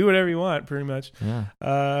 You can do whatever you want, pretty much. Yeah.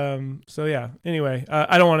 So yeah. Anyway,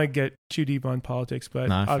 I don't want to get too deep on politics,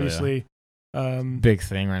 but obviously, big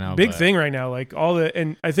thing right now. Big thing right now. Like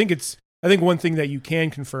and I think one thing that you can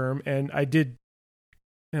confirm, and I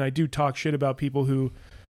do talk shit about people who,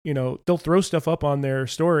 you know, they'll throw stuff up on their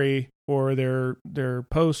story or their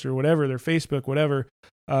post or whatever, their Facebook, whatever,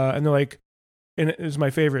 and they're like. And it is my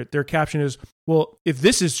favorite. Their caption is, well, if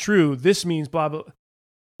this is true, this means blah, blah.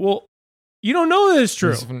 Well, you don't know that it's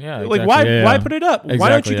true. Like, why put it up? Why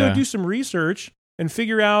don't you go do some research and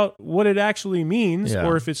figure out what it actually means,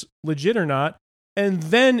 or if it's legit or not? And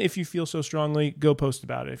then if you feel so strongly, go post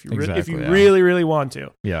about it if you really, really want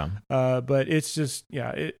to. Yeah. But it's just,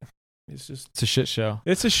 it's a shit show.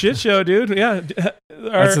 It's a shit show, dude. Yeah.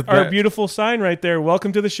 Our beautiful sign right there.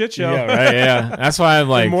 Welcome to the shit show. Yeah, right. Yeah. That's why I'm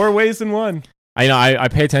like, in more ways than one. I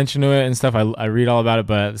pay attention to it and stuff. I read all about it,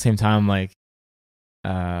 but at the same time, like,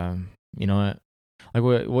 you know what?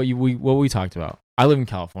 Like what we talked about. I live in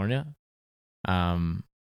California.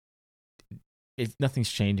 Nothing's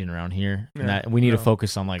changing around here, and that we need to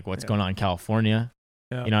focus on like what's going on in California.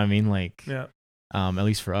 Yeah. You know what I mean? Like, at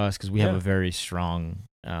least for us, because we have a very strong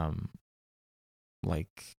like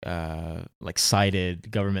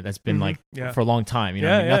cited government that's been for a long time. You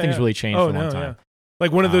know, nothing's really changed for a long time.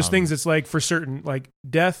 Like one of those things that's like for certain, like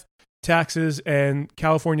death, taxes, and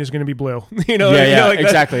California is going to be blue. You know,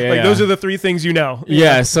 exactly. Like those are the three things you know.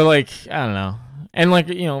 Yeah, so like I don't know, and like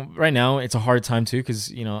right now it's a hard time too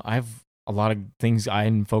because I have a lot of things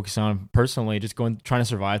I'm focused on personally, just trying to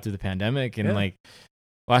survive through the pandemic, and like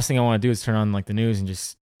last thing I want to do is turn on like the news and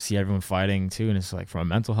just see everyone fighting too, and it's like from a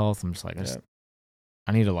mental health, I'm just like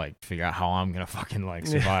I need to like figure out how I'm gonna fucking like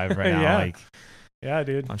survive right now. Like. Yeah,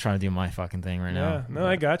 dude. I'm trying to do my fucking thing right now. No,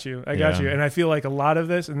 I got you. I got you. And I feel like a lot of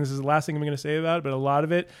this, and this is the last thing I'm going to say about it, but a lot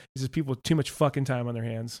of it is just people with too much fucking time on their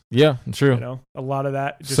hands. Yeah, true. You know, a lot of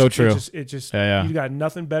that. So true. It just you got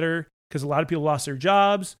nothing better because a lot of people lost their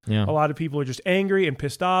jobs. Yeah. A lot of people are just angry and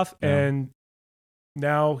pissed off. Yeah. And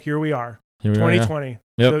now here we are. 2020.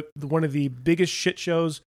 Yep. One of the biggest shit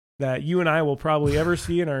shows that you and I will probably ever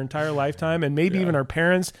see in our entire lifetime, and maybe even our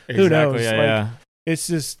parents. Who knows? It's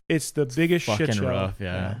the biggest shit show. Rough,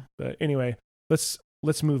 yeah. But anyway, let's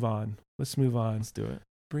move on. Let's do it.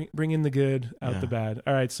 Bring in the good, out the bad.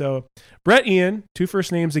 All right. So Brett Ian, 2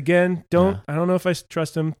 first names again. I don't know if I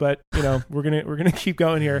trust him, but we're gonna keep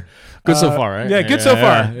going here. Good so far, right? Yeah, good so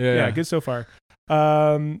far. Yeah, good so far.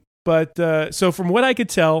 But so from what I could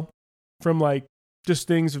tell, from like just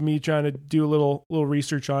things of me trying to do a little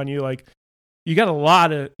research on you, like you got a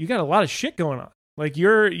lot of shit going on. Like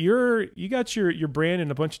you got your brand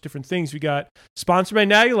and a bunch of different things. We got sponsored by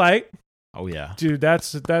Natty Light. Oh yeah, dude, that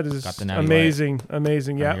is amazing, Light.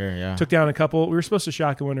 Amazing. Yeah. Took down a couple. We were supposed to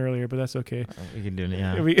shotgun one earlier, but that's okay. We can do it.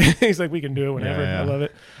 Yeah, he's like, we can do it whenever. I love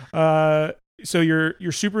it. So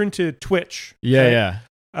you're super into Twitch. Yeah,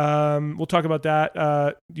 right? We'll talk about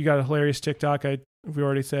that. You got a hilarious TikTok. We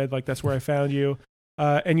already said like that's where I found you.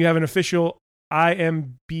 And you have an official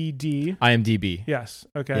IMDb. Yes.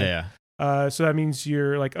 Okay. Yeah. So that means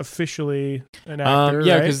you're like officially an actor,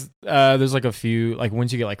 yeah, because there's like a few, like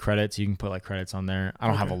once you get like credits, you can put like credits on there. I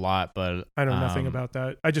don't have a lot, but I know nothing about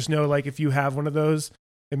that. I just know like if you have one of those,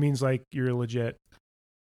 it means like you're legit.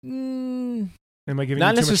 Am I giving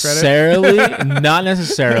you too much credit? Not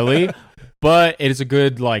necessarily, but it is a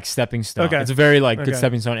good like stepping stone. Okay. It's a very like good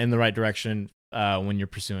stepping stone in the right direction when you're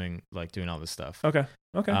pursuing like doing all this stuff. Okay.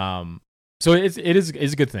 So it is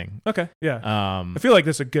a good thing. Okay. Yeah. I feel like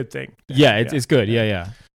that's a good thing. Yeah, it's good. Yeah.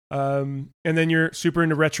 And then you're super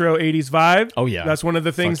into retro 80s vibe. Oh yeah. That's one of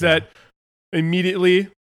the things that immediately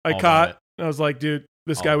I caught. I was like, dude,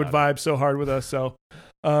 this guy would vibe so hard with us. So,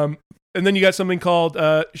 and then you got something called,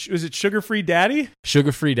 is it Sugar Free Daddy?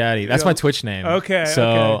 Sugar Free Daddy. That's my Twitch name. Okay.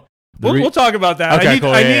 So we'll talk about that. Okay,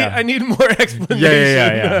 I need more explanation.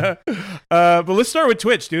 Yeah. But let's start with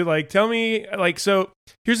Twitch, dude. Like, tell me, like, so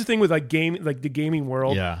here's the thing with like the gaming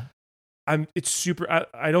world. Yeah. It's super.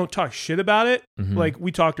 I don't talk shit about it. Mm-hmm. Like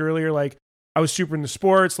we talked earlier, like I was super into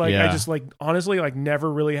sports. Like I just like honestly like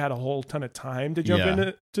never really had a whole ton of time to jump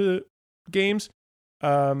into games.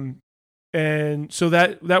 And so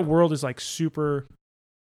that world is like super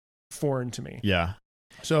foreign to me. Yeah.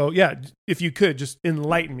 So yeah, if you could just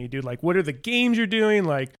enlighten me, dude. Like, what are the games you're doing?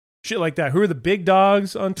 Like shit like that. Who are the big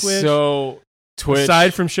dogs on Twitch? So Twitch,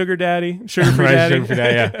 aside from Sugar Free Daddy.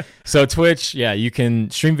 Yeah. So Twitch, you can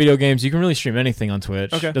stream video games. You can really stream anything on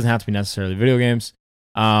Twitch. Okay. It doesn't have to be necessarily video games.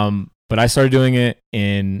 But I started doing it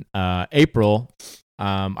in April.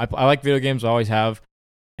 I like video games. I always have.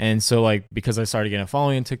 And so, like, because I started getting a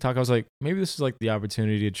following on TikTok, I was like, maybe this is like the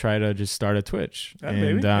opportunity to try to just start a Twitch. I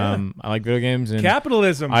like video games and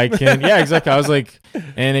capitalism. I can, exactly. I was like,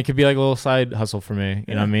 and it could be like a little side hustle for me.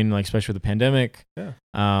 You know what I mean? Like, especially with the pandemic. Yeah.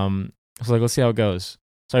 So like, let's see how it goes.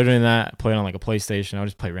 Started doing that. Played on like a PlayStation. I would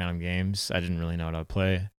just play random games. I didn't really know what I'd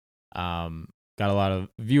play. Got a lot of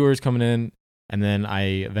viewers coming in. And then I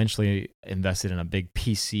eventually invested in a big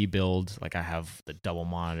PC build. Like I have the double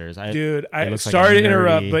monitors. Dude, I sorry to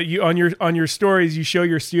interrupt, but you on your stories you show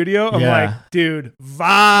your studio. I'm like, dude,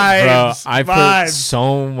 vibes. Bro, I put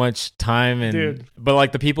so much time in. Dude. But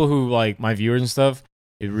like the people who like my viewers and stuff,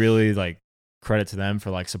 it really like credit to them for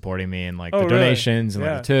like supporting me and like the donations and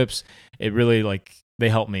like the tips. It really like they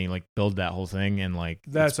helped me like build that whole thing and like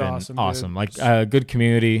that's awesome. Awesome. Like a good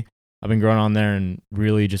community. I've been growing on there and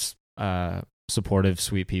really just supportive,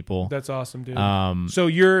 sweet people. That's awesome, dude.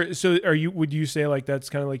 Would you say like that's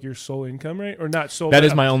kind of like your sole income, right? Or not sole? That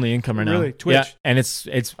is my only income right now. Really, Twitch. Yeah, and it's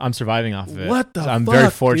I'm surviving off of it. What the? I'm very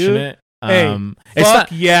fortunate. Dude?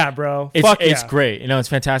 Hey, bro. It's great. You know, it's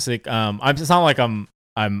fantastic. It's not like I'm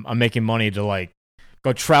making money to like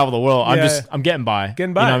go travel the world. I'm getting by.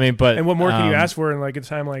 Getting by. You know what I mean? But and what more can you ask for in like a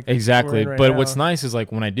time like exactly. Right but now? What's nice is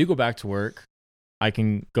like when I do go back to work, I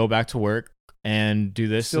can go back to work and do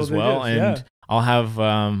this Still as do well, this, and yeah. I'll have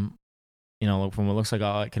from what it looks like,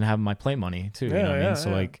 I can have my play money too. You know what I mean?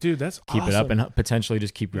 So like, dude, that's keep it up awesome. and potentially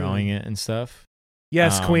just keep growing it and stuff.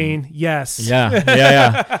 Yes, Queen. Yes.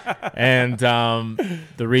 Yeah. And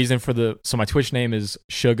the reason for so my Twitch name is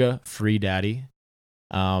Sugar Free Daddy.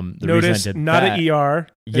 The Notice reason I did not that, an ER.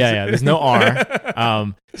 Yeah, there's no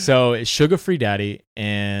R. So it's Sugar Free Daddy,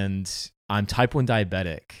 and I'm type 1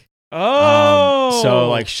 diabetic. Oh, so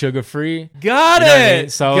like sugar free. Got you know it. I mean?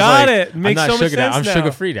 So Got like, it. Makes I'm not so much sugar daddy. sense I'm now.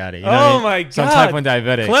 sugar free daddy. You know oh what I mean? my god. So I'm type 1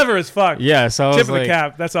 diabetic. Clever as fuck. Yeah. So I tip was of like, the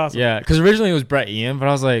cap. That's awesome. Yeah, because originally it was Brett Ian, but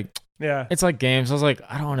I was like, yeah, it's like games. I was like,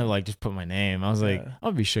 I don't want to like just put my name. I was like,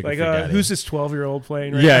 I'll be sugar like free daddy. who's this 12-year-old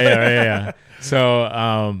playing? Right Yeah, now? yeah.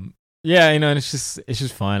 So yeah, you know, and it's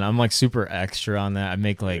just fun. I'm like super extra on that. I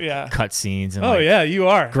make like cut scenes and you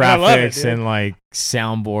are graphics and like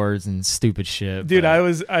soundboards and stupid shit. Dude,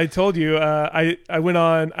 I told you I went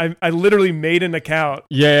on. I literally made an account.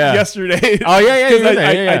 Yesterday. Oh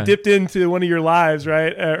yeah. I dipped into one of your lives,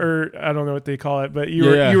 right? Or I don't know what they call it, but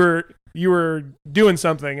you were doing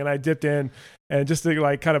something, and I dipped in. And just to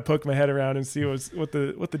like kind of poke my head around and see what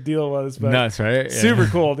the deal was, but nuts, right? Super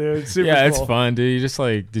cool, dude. Super cool. It's fun, dude. You just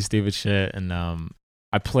like do stupid shit, and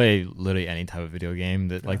I play literally any type of video game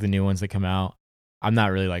that like the new ones that come out. I'm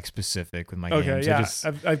not really like specific with my games. Yeah,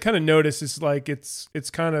 I've kind of noticed it's like it's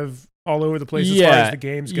kind of all over the place as far as the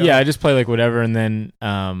games go. Yeah, I just play like whatever, and then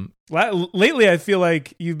lately I feel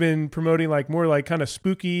like you've been promoting like more like kind of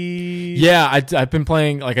spooky. Yeah, I've been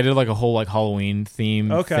playing like I did like a whole like Halloween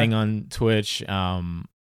theme thing on Twitch, and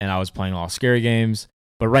I was playing all scary games.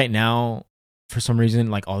 But right now, for some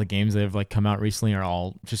reason, like all the games that have like come out recently are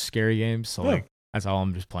all just scary games. So like that's all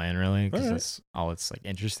I'm just playing really because that's all it's like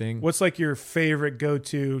interesting. What's like your favorite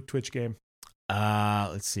go-to Twitch game?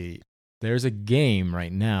 Let's see. There's a game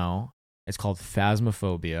right now. It's called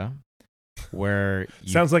Phasmophobia, where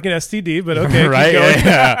sounds like an STD, but okay, right? Keep going.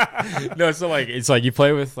 Yeah. No, so like it's like you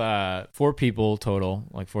play with 4 people total,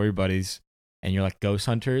 like 4 of your buddies, and you're like ghost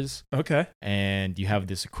hunters. Okay. And you have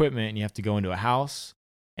this equipment, and you have to go into a house,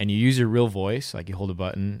 and you use your real voice, like you hold a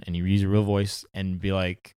button, and you use your real voice, and be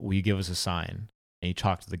like, "Will you give us a sign?" And you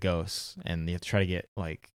talk to the ghosts, and you have to try to get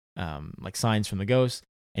like signs from the ghost,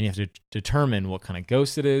 and you have to determine what kind of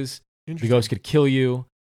ghost it is. The ghost could kill you.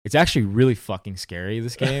 It's actually really fucking scary,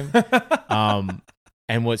 this game.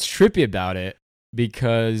 And what's trippy about it,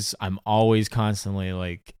 because I'm always constantly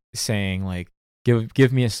like saying like,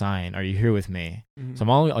 give me a sign. Are you here with me? Mm-hmm. So I'm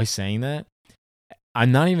always saying that.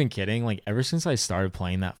 I'm not even kidding. Like ever since I started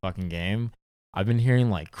playing that fucking game, I've been hearing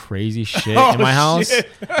like crazy shit in my house.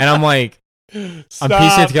 And I'm like, Stop. I'm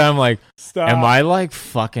piecing it together. I'm like, Stop. Am I like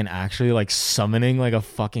fucking actually like summoning like a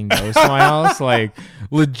fucking ghost in my house? Like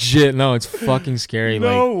legit. No, it's fucking scary.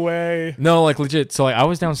 No like, way. No, like legit. So like I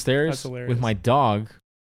was downstairs with my dog,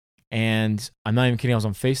 and I'm not even kidding. I was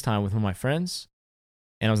on FaceTime with one of my friends,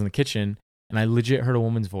 and I was in the kitchen, and I legit heard a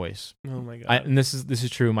woman's voice. Oh my God. And this is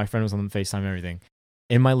true. My friend was on the FaceTime and everything.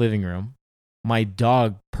 In my living room, my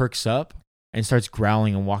dog perks up and starts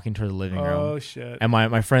growling and walking toward the living room. Oh shit. And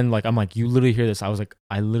my friend, like, I'm like, you literally hear this? I was like,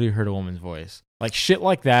 I literally heard a woman's voice. Like shit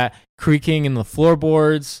like that, creaking in the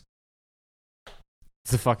floorboards.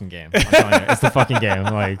 It's a fucking game. I'm telling you, it's the fucking game.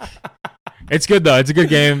 Like, it's good though. It's a good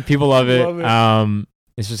game. People love it.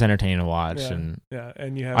 It's just entertaining to watch. And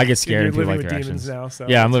you have, I get scared and people living like with their demons actions. now. So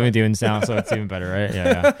yeah, I'm living with demons now, so it's even better, right?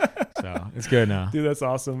 Yeah. So it's good now. Dude, that's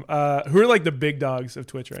awesome. Who are like the big dogs of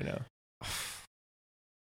Twitch right now?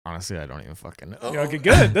 Honestly, I don't even fucking know. Okay,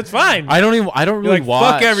 good. That's fine. I don't really like,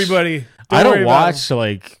 watch. Fuck everybody. I don't watch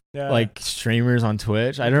like streamers on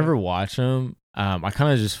Twitch. I never watch them. I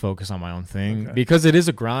kind of just focus on my own thing because it is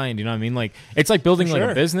a grind. You know what I mean? Like it's like building like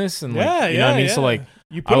a business and like you know what I mean. So like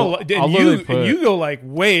you put a lot, and you go like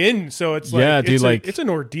way in. So it's like it's an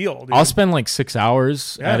ordeal. Dude. I'll spend like 6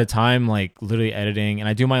 hours at a time, like literally editing, and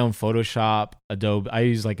I do my own Photoshop, Adobe. I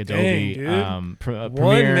use like Adobe Premiere.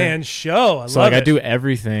 One man show. I do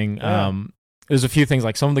everything. Yeah. There's a few things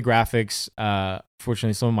like some of the graphics.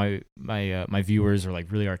 Fortunately, some of my viewers are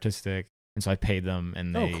like really artistic, and so I paid them,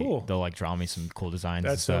 and they'll like draw me some cool designs.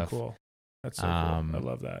 That's and stuff. So cool. That's so cool. I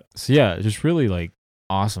love that. So yeah, just really like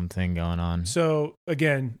awesome thing going on. So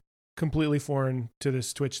again, completely foreign to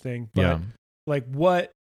this Twitch thing, but like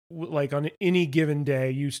what, like on any given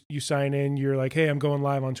day, you sign in, you're like, hey, I'm going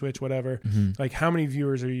live on Twitch, whatever. Mm-hmm. Like how many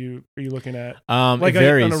viewers are you looking at? Like it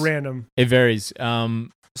varies. On a random. It varies.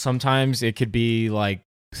 Sometimes it could be like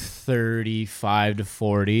 35 to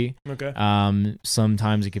 40. Okay.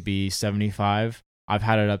 Sometimes it could be 75. I've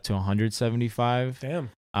had it up to 175. Damn.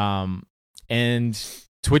 And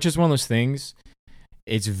Twitch is one of those things.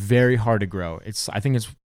 it's very hard to grow. I think it's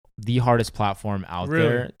the hardest platform out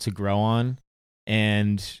there to grow on.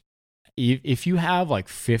 And if you have like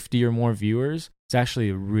 50 or more viewers, it's actually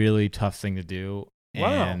a really tough thing to do. Wow.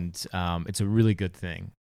 And it's a really good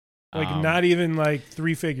thing. Like not even like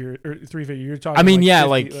three figure. You're talking. I mean,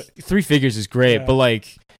 like 50, like 3 figures is great, but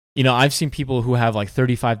like, you know, I've seen people who have like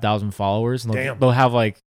 35,000 followers and they'll have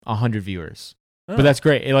like 100 viewers, but that's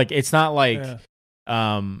great. It's not like,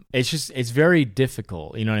 it's very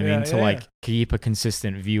difficult. You know what I mean? To keep a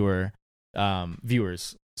consistent viewers.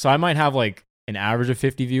 So I might have like an average of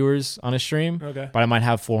 50 viewers on a stream, but I might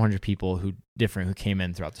have 400 people who came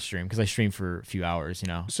in throughout the stream because I stream for a few hours, you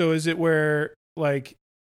know? So is it where like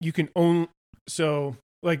you can own, so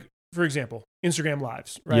like, for example, Instagram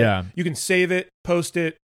lives, right? Yeah. You can save it, post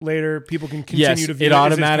it later. People can continue to view it. It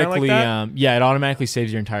automatically, it automatically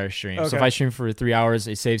saves your entire stream. Okay. So if I stream for 3 hours,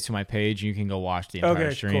 it saves to my page and you can go watch the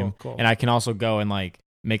entire stream. Cool. And I can also go and like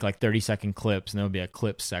make like 30-second clips and there'll be a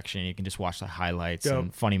clips section. You can just watch the highlights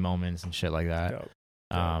and funny moments and shit like that. Dope.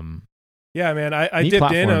 Yeah, man. I dipped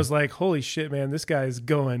platform. In. I was like, holy shit, man, this guy's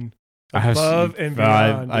going above and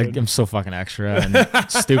beyond. I'm so fucking extra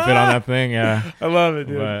and stupid on that thing. Yeah, I love it,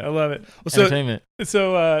 dude. I love it. Well, so, entertainment.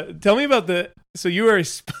 So, tell me about So you were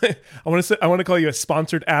I want to call you a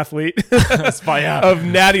sponsored athlete of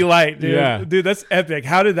Natty Light, dude. Yeah. Dude, that's epic.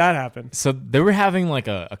 How did that happen? So they were having like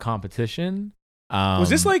a competition. Was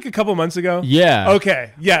this like a couple months ago? Yeah.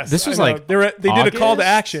 Okay. Yes. This was like they did a call to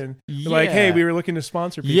action. Like, hey, we were looking to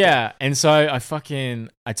sponsor people. Yeah. And so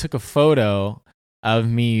I took a photo of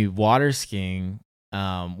me water skiing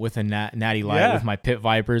with a Natty Light with my Pit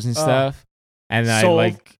Vipers and stuff. And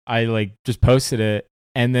then I just posted it.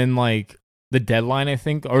 And then like the deadline, I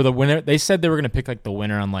think, or the winner, they said they were going to pick like the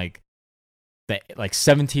winner on like the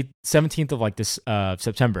 17th of like this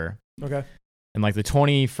September. Okay. And like the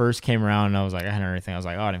 21st came around and I was like, I hadn't heard anything. I was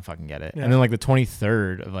like, oh, I didn't fucking get it. Yeah. And then like the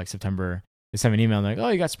 23rd of like September, they sent me an email and like, oh,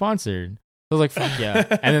 you got sponsored. I was like, fuck yeah.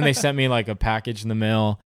 And then they sent me like a package in the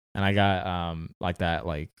mail and I got like that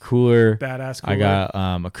like cooler. Badass cooler. I got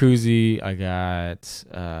a koozie. I got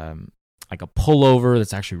like a pullover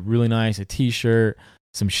that's actually really nice, a t-shirt,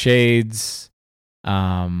 some shades,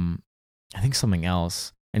 I think something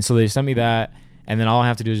else. And so they sent me that and then all I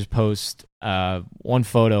have to do is just post one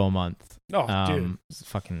photo a month. Oh, dude. It's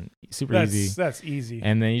fucking super easy. That's easy.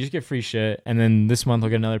 And then you just get free shit. And then this month I'll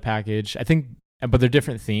get another package. I think, but they're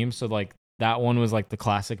different themes. So like that one was like the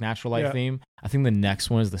classic Natural Light theme. I think the next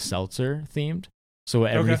one is the seltzer themed. So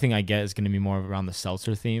everything I get is going to be more around the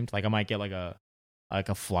seltzer themed. Like I might get like a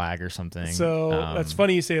flag or something. So that's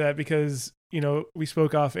funny you say that because, you know, we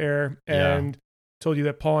spoke off air and told you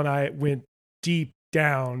that Paul and I went deep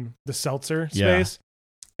down the seltzer space.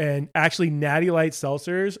 And actually, Natty Light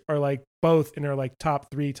seltzers are like both in our like top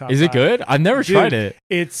 3, top 5. Is it good? I've never tried it.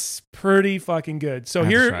 It's pretty fucking good. So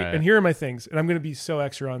here are my things, and I'm going to be so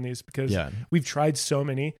extra on these because we've tried so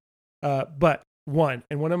many. But one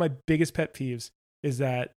of my biggest pet peeves is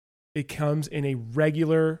that it comes in a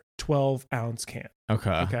regular 12-ounce can.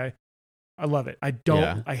 Okay. I love it.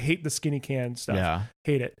 I hate the skinny can stuff. Yeah.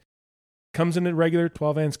 Hate it. Comes in a regular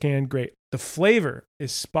 12-ounce can. Great. The flavor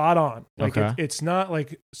is spot on. Like it's not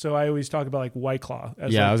like, so I always talk about like White Claw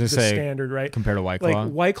as I was gonna say, standard, right? Compared to White Claw.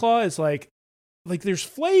 Like White Claw is like there's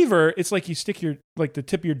flavor. It's like you stick the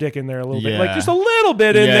tip of your dick in there a little bit. Like just a little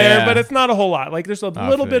bit in there, but it's not a whole lot. Like there's a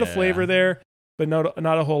little bit of flavor there, but not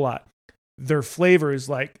a whole lot. Their flavor is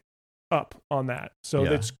like up on that. So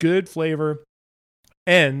it's good flavor.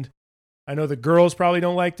 And I know the girls probably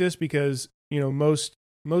don't like this because, you know, most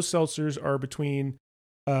seltzers are between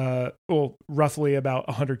roughly about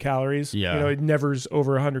 100 calories. Yeah. You know, it never's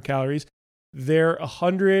over 100 calories. They're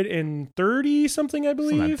 130 something, I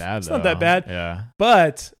believe. It's not that bad. Yeah.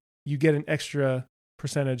 But you get an extra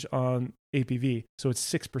percentage on ABV. So it's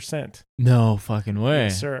 6%. No fucking way.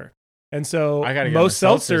 Yes, sir. And so I gotta most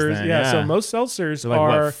seltzers, then, so most seltzers like,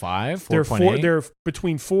 are what, 5? They're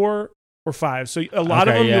between 4 or 5. So a lot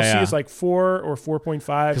of them you'll see is like 4 or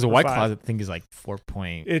 4.5. Because a White Claw I think is like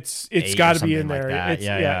 4.8. It's got to be in there. Like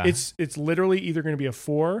It's literally either going to be a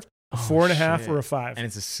 4, a 4.5, or a 5. And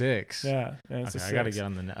it's a 6. Yeah, and it's a 6. I gotta get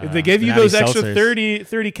on the. They gave you those extra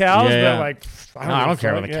 30 calories, but like I don't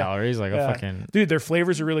care about the calories. Like a fucking dude, their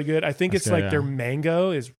flavors are really good. I think it's like their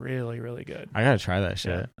mango is really really good. I gotta try that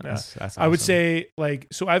shit. That's awesome. I would say like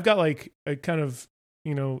so. I've got like a kind of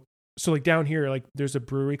so like down here like there's a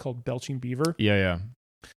brewery called Belching Beaver. Yeah.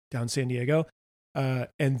 Down San Diego.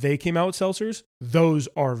 And they came out with seltzers. Those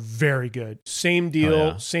are very good. Same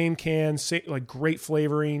deal, same can, like great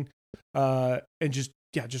flavoring, and just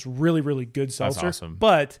really, really good seltzer. That's awesome.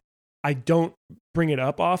 But I don't bring it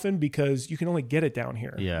up often because you can only get it down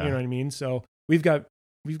here. Yeah. You know what I mean? So we've got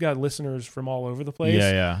listeners from all over the place.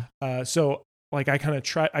 Yeah. So like I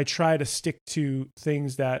try to stick to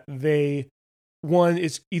things that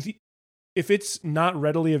is if it's not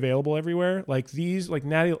readily available everywhere, like these, like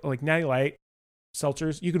Natty Light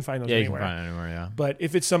seltzers, you can find those anywhere. You can find it anywhere, yeah. But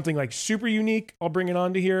if it's something like super unique, I'll bring it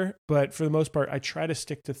onto here. But for the most part, I try to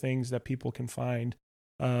stick to things that people can find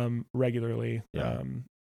regularly. Yeah.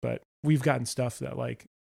 But we've gotten stuff that like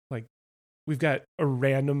we've got a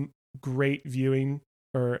random great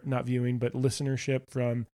listenership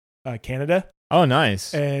from Canada. Oh,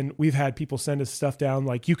 nice. And we've had people send us stuff down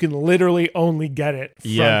like you can literally only get it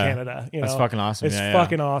from Canada. That's fucking awesome. It's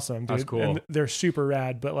fucking awesome, dude. That's cool. And they're super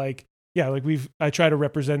rad. But like, yeah, like I try to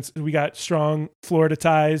represent. We got strong Florida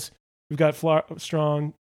ties. We've got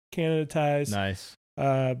strong Canada ties. Nice.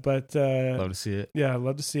 But love to see it. Yeah, I'd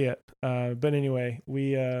love to see it. But anyway,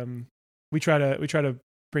 we try to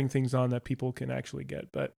bring things on that people can actually get.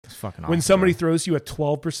 But it's fucking awesome, when somebody throws you a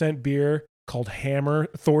 12% beer called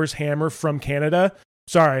Thor's Hammer from Canada,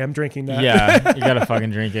 sorry, I'm drinking that. Yeah, you gotta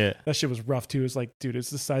fucking drink it. That shit was rough too. It was like, dude, it's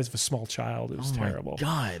the size of a small child. It was terrible.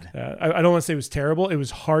 My God. I don't want to say it was terrible. It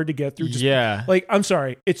was hard to get through. Like, I'm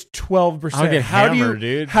sorry, it's 12%. I'll get hammered,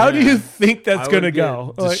 dude. How do you think that's gonna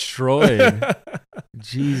go? Destroyed.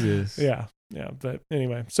 Jesus. Yeah. But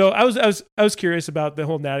anyway, so I was curious about the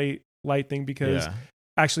whole Natty Light thing because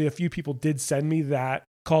actually a few people did send me that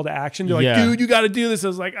call to action. They're like, dude, you got to do this. I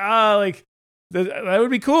was like, that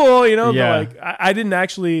would be cool, you know? Yeah. But like, I didn't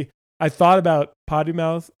actually, I thought about Potty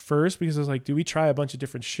Mouth first because I was like, do we try a bunch of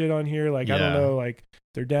different shit on here? Like, I don't know, like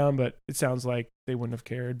they're down, but it sounds like they wouldn't have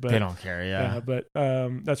cared. But they don't care, but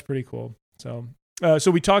that's pretty cool. So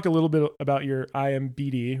we talked a little bit about your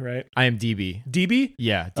IMBD, right? IMDb. DB?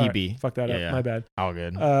 Yeah, DB. Right, fuck that up. Yeah. My bad. All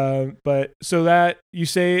good. But so that you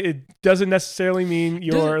say it doesn't necessarily mean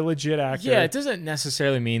you're a legit actor. Yeah, it doesn't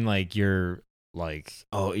necessarily mean like you're like,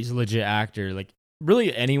 oh, he's a legit actor. Like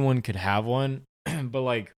really anyone could have one, but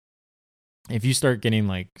like if you start getting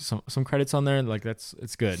like some credits on there, like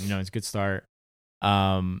it's good. You know, it's a good start.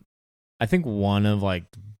 I think one of like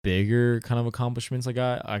bigger kind of accomplishments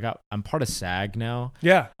I'm part of SAG now.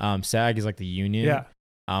 Yeah. SAG is like the union. Yeah.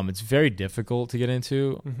 It's very difficult to get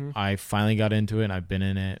into. Mm-hmm. I finally got into it and I've been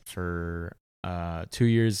in it for 2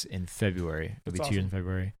 years in February. It'll be awesome. 2 years in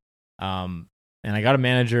February. And I got a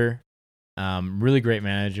manager, really great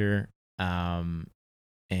manager. But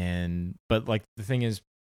like the thing is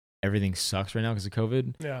everything sucks right now because of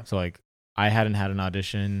COVID. Yeah. So like I hadn't had an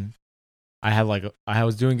audition. I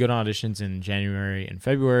was doing good on auditions in January and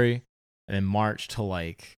February, and then March till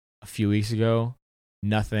like a few weeks ago,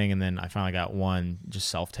 nothing. And then I finally got one just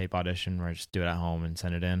self-tape audition where I just do it at home and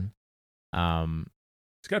send it in.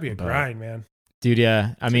 It's gotta be a grind, man. Dude,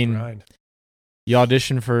 yeah. I mean, you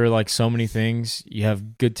audition for like so many things. You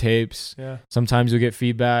have good tapes. Yeah. Sometimes you'll get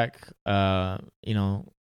feedback, you know,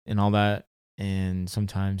 and all that, and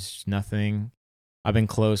sometimes nothing. I've been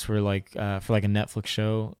close for like a Netflix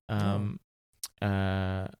show.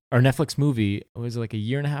 Or Netflix movie. It was like a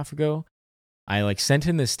year and a half ago. I like sent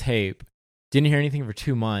in this tape, didn't hear anything for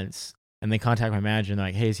 2 months, and they contact my manager and they're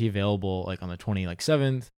like, "Hey, is he available like on the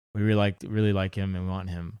 27th? We really like him and we want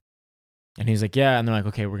him." And he's like, "Yeah," and they're like,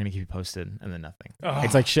 "Okay, we're gonna keep you posted," and then nothing. Oh.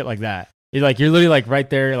 It's like shit like that. You're literally like right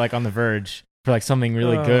there, like on the verge for like something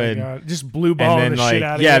really good. My God. Just blue balling the shit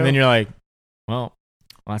out of you. Yeah, and then you're like, well,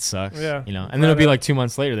 that sucks. Yeah. You know, and then it'll be like 2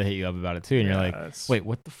 months later they hit you up about it too, and you're like, wait,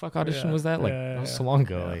 what the fuck audition was that? Like that was so long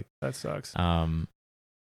ago. Yeah. Like that sucks.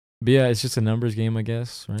 But yeah, it's just a numbers game, I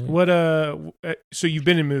guess, right? What so you've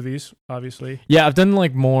been in movies, obviously. Yeah, I've done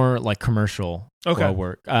like more like commercial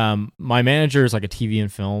work. My manager is like a TV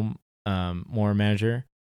and film more manager.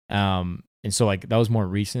 And so like that was more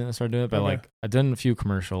recent I started doing it, but like I've done a few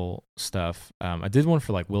commercial stuff. I did one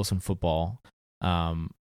for like Wilson Football.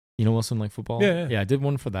 You know Wilson like football? Yeah, I did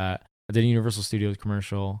one for that. I did a Universal Studios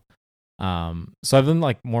commercial. So I've done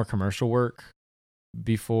like more commercial work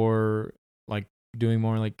before like doing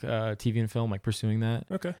more like TV and film, like pursuing that.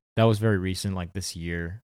 Okay. That was very recent, like this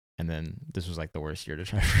year. And then this was like the worst year to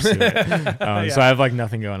try to pursue it. So I have like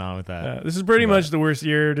nothing going on with that. This is pretty much the worst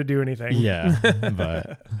year to do anything. Yeah.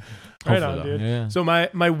 But right on, dude. Yeah. So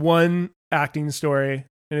my one acting story,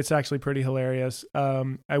 and it's actually pretty hilarious.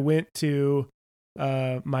 I went to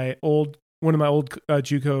one of my old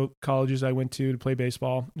JUCO colleges I went to play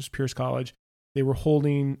baseball. It was Pierce College. They were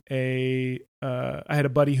holding I had a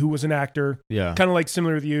buddy who was an actor. Yeah. Kind of like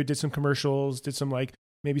similar with you, did some commercials, did some like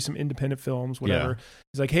maybe some independent films, whatever. Yeah.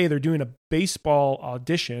 He's like, hey, they're doing a baseball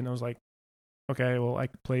audition. I was like, okay, well, I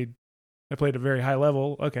played I played at a very high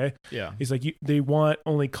level. Okay. Yeah. He's like, they want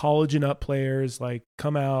only college and up players. Like,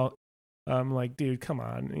 come out. I'm like, dude, come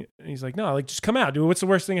on. And he's like, no, like, just come out, dude. What's the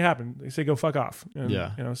worst thing that happened? They say, go fuck off. And,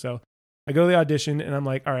 Yeah. You know, so I go to the audition and I'm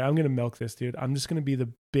like, all right, I'm going to milk this, dude. I'm just going to be the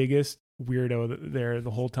biggest weirdo there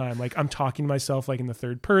the whole time. Like, I'm talking to myself like in the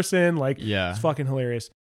third person. Like, Yeah. it's fucking hilarious.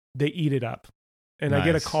 They eat it up. And Nice. I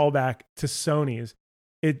get a call back to Sony's.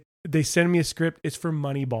 They send me a script. It's for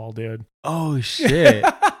Moneyball, dude. Oh shit.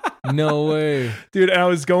 No way. Dude, and I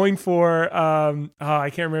was going for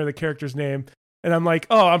I can't remember the character's name. And I'm like,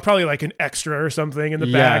 oh, I'm probably like an extra or something in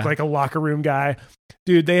the back, like a locker room guy.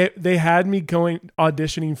 Dude, they had me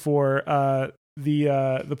auditioning for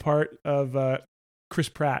the part of Chris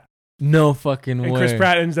Pratt. No fucking way. And Chris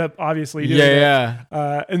Pratt ends up obviously doing it.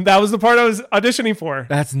 And that was the part I was auditioning for.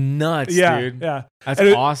 That's nuts, dude. Yeah. That's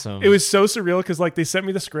awesome. It was so surreal because like they sent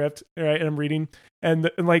me the script, right? And I'm reading, and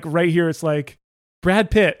like right here it's like Brad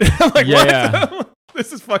Pitt. I'm like, what?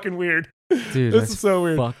 This is fucking weird. Dude, this is so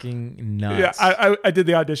weird. Fucking nuts. Yeah, I did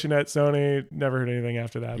the audition at Sony. Never heard anything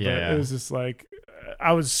after that. Yeah. But it was just like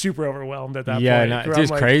I was super overwhelmed at that point. Yeah, it's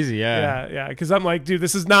just like, crazy. Yeah. Yeah. Because I'm like, dude,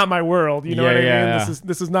 this is not my world. You know what I mean? Yeah.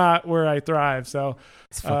 This is not where I thrive. So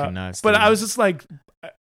it's fucking nuts. But dude. I was just like,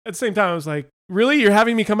 at the same time, I was like, really? You're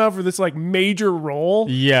having me come out for this like major role?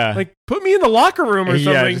 Yeah. Like put me in the locker room or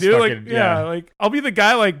something, dude. Fucking, like I'll be the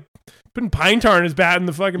guy like putting pine tar in his bat in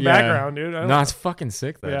the fucking background, dude. No, it's fucking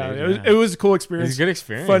sick though. Yeah, dude. It was a cool experience. It was a good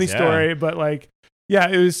experience. Funny story, but like, yeah,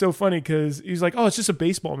 it was so funny because he's like, oh, it's just a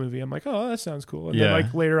baseball movie. I'm like, oh, that sounds cool. And then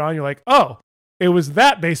like later on, you're like, oh, it was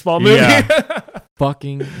that baseball movie. Yeah.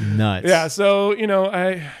 Fucking nuts. Yeah. So, you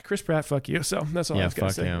know, Chris Pratt, fuck you. So that's all I was going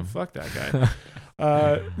to say. Him. Fuck that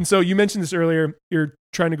guy. And so you mentioned this earlier. You're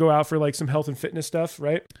trying to go out for like some health and fitness stuff,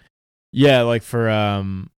 right? Yeah. Like for,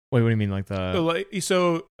 wait, what do you mean? Like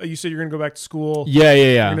so you said you're going to go back to school. Yeah.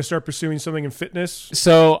 You're going to start pursuing something in fitness.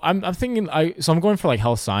 So I'm thinking, I'm going for like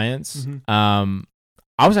health science. Mm-hmm.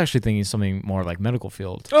 I was actually thinking something more like medical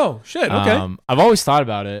field. Oh shit. Okay. I've always thought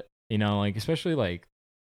about it, you know, like especially like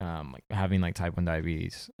having like type 1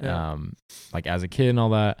 diabetes, like as a kid and all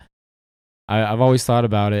that. I've always thought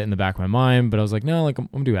about it in the back of my mind, but I was like, no, like I'm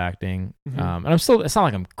gonna do acting. Mm-hmm. And I'm still, it's not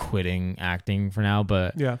like I'm quitting acting for now,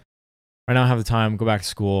 but yeah, right now I have the time, go back to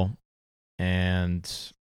school and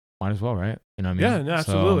might as well, right? You know what I mean? Yeah, no,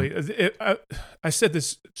 absolutely. I said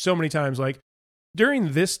this so many times, like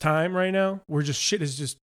during this time right now, where just shit is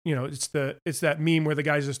just, you know, it's that meme where the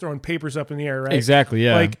guy's just throwing papers up in the air, right? Exactly.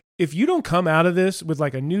 Yeah. Like if you don't come out of this with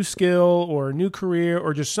like a new skill or a new career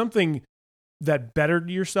or just something that bettered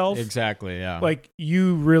yourself. Exactly. Yeah. Like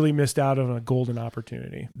you really missed out on a golden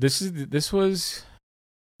opportunity. It's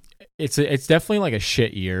definitely like a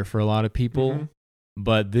shit year for a lot of people,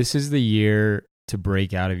 but this is the year to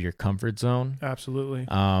break out of your comfort zone. Absolutely. You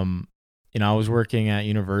know, I was working at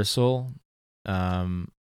Universal,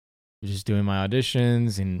 just doing my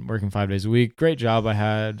auditions and working 5 days a week. Great job I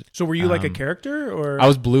had. So were you like a character or? I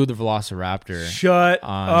was Blue the Velociraptor. Shut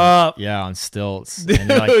up. Yeah, on stilts. Dude, and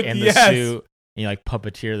you're like in the suit. And you like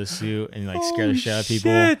puppeteer the suit and you like scare the shit out of people.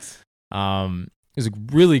 Shit. It was a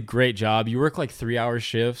really great job. You work like 3-hour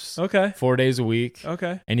shifts. Okay. 4 days a week.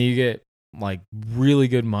 Okay. And you get like really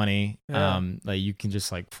good money. Yeah. Like you can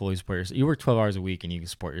just like fully support yourself. You work 12 hours a week and you can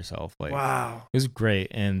support yourself. Like wow. It was great.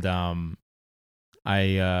 And the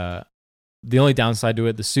only downside to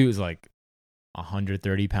it, the suit is like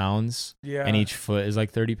 130 pounds. Yeah. And each foot is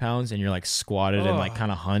like 30 pounds and you're like squatted and like kind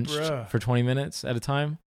of hunched for 20 minutes at a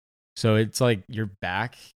time. So it's like your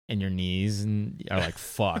back and your knees and are like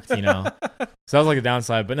fucked, you know? So that was like a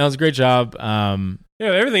downside, but no, it was a great job. Yeah,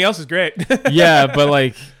 everything else is great. Yeah, but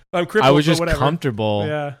like I'm crippled, I was just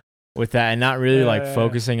comfortable with that and not really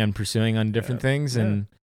focusing on pursuing on different things. And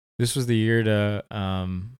this was the year to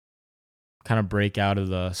kind of break out of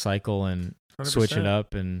the cycle and 100%. Switch it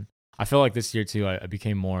up. And I feel like this year too, I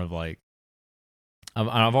became more of like,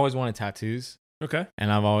 I've always wanted tattoos. Okay.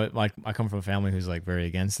 And I've always like, I come from a family who's like very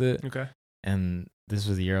against it. Okay. And this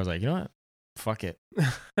was the year I was like, you know what? Fuck it.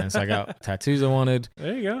 And so I got tattoos I wanted.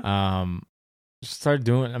 There you go. I'm just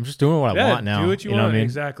doing what I want now. Do what you want. What I mean?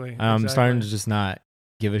 Exactly. I'm starting to just not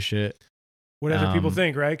give a shit what other people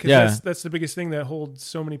think, right? Because that's the biggest thing that holds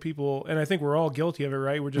so many people, and I think we're all guilty of it,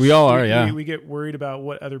 right? We get worried about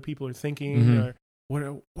what other people are thinking, or what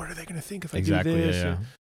are they going to think if I do this?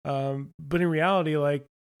 Yeah. But in reality, like,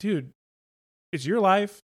 dude, it's your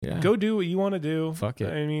life. Yeah. Go do what you want to do. Fuck it.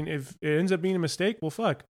 I mean, if it ends up being a mistake, well,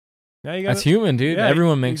 fuck. Now you got. That's human, dude. Yeah,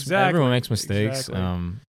 everyone makes mistakes.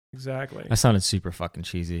 Exactly. That sounded super fucking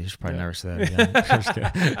cheesy. You should probably never say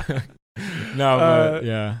that again. No, but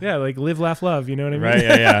yeah, like live, laugh, love. You know what I mean? Right?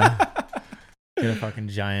 Yeah. Get a fucking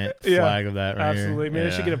giant flag of that right absolutely. here. Maybe I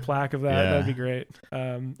should get a plaque of that. Yeah. That'd be great.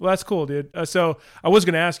 Well, that's cool, dude. So I was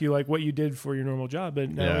going to ask you like what you did for your normal job, but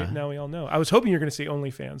now we all know. I was hoping you were going to say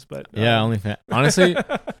OnlyFans, but OnlyFans. Honestly,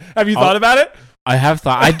 have you thought about it? I have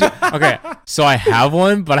thought. I do. Okay, so I have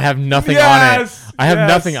one, but I have nothing on it. I have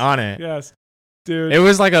nothing on it. Yes, dude. It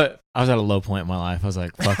was like I was at a low point in my life. I was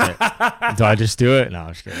like, fuck it. Do I just do it? No,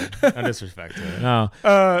 I'm just kidding. I disrespect it. No,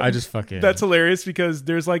 I just fucking. That's hilarious because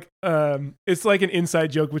there's like, it's like an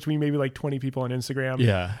inside joke between maybe like 20 people on Instagram.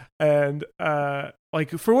 Yeah. And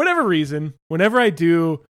like for whatever reason, whenever I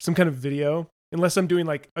do some kind of video, unless I'm doing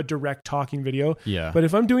like a direct talking video. Yeah. But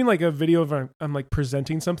if I'm doing like a video of I'm like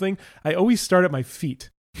presenting something, I always start at my feet.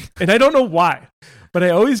 And I don't know why, but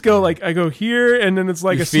I always go like I go here, and then it's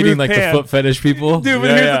like You're a smooth feeding like pan. the foot fetish people, dude.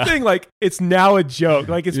 But here's the thing: like it's now a joke.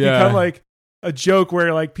 Like it's become like a joke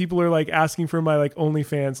where like people are like asking for my like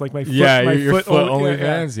OnlyFans, like my foot, your foot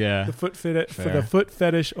OnlyFans, the foot for the foot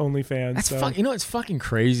fetish OnlyFans. That's it's fucking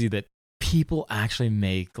crazy that people actually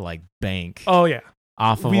make like bank. Oh yeah,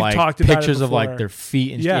 off of like pictures of like their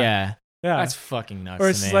feet and yeah. That's fucking nuts. Or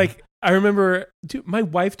it's like. I remember, dude, my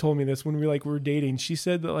wife told me this when we were dating. She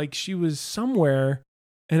said that like she was somewhere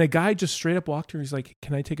and a guy just straight up walked her. He's like,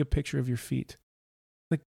 "Can I take a picture of your feet?"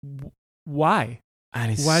 Like, why?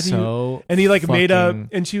 Why do you? And he like made up,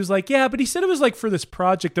 and she was like, "Yeah, but he said it was like for this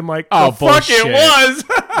project." I'm like, "Oh, fuck, it was."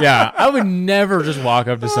 Yeah, I would never just walk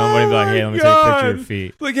up to somebody and be like, "Hey, let me take a picture of your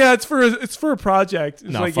feet." Like, yeah, it's for a project.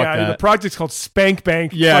 It's like, yeah, the project's called Spank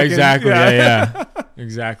Bank. Yeah, exactly. Yeah,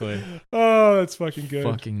 exactly. Oh, that's fucking good.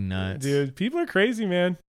 Fucking nuts, dude. People are crazy,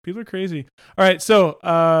 man. People are crazy. All right, so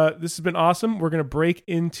this has been awesome. We're gonna break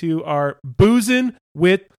into our boozing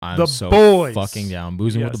with the boys. Fucking down,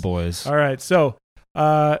 boozing with the boys. All right, so.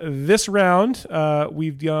 This round,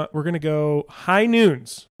 we're gonna go high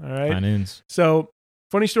noons. All right, high noons. So,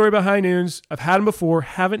 funny story about high noons. I've had them before.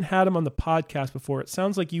 Haven't had them on the podcast before. It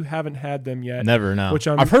sounds like you haven't had them yet. Never, no. Which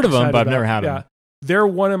I've heard of them, but I've never had them. They're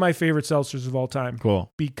one of my favorite seltzers of all time. Cool.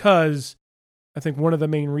 Because I think one of the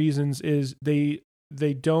main reasons is they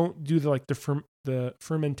don't do the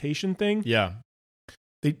fermentation thing. Yeah.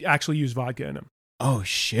 They actually use vodka in them. Oh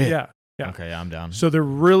shit. Yeah. Yeah. Okay, yeah, I'm down. So they're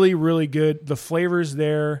really, really good. The flavor's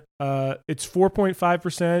there. It's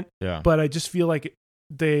 4.5%. Yeah. But I just feel like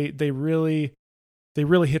they really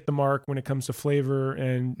hit the mark when it comes to flavor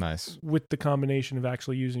and nice with the combination of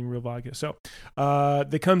actually using real vodka. So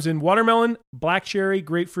they comes in watermelon, black cherry,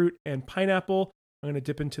 grapefruit, and pineapple. I'm gonna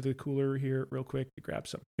dip into the cooler here real quick to grab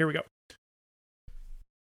some. Here we go.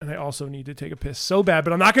 And I also need to take a piss so bad,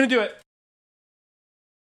 but I'm not gonna do it.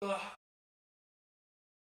 Ugh.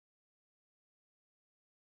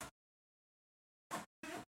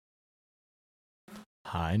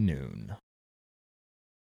 High noon.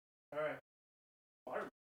 All right. Water.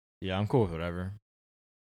 Yeah, I'm cool with whatever.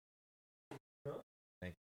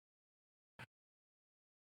 Thank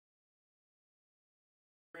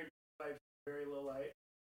you. Very low light.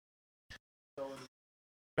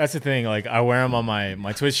 That's the thing. Like, I wear them on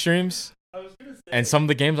my Twitch streams, and some of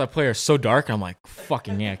the games I play are so dark. And I'm like,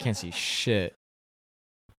 fucking yeah, I can't see shit.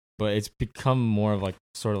 But it's become more of like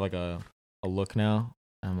sort of like a look now.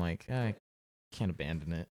 I'm like, I can't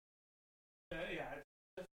abandon it.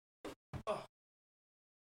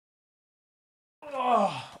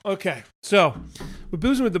 Oh, okay. So, with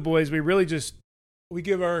Boozing with the Boys, we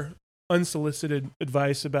give our unsolicited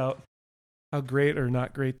advice about how great or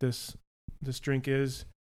not great this drink is.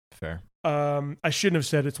 Fair. I shouldn't have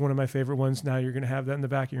said it's one of my favorite ones. Now you're going to have that in the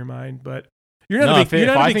back of your mind, but you're not no, a big,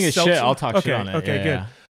 if I think it's shit, I'll talk shit on it. Okay, yeah, good. Yeah.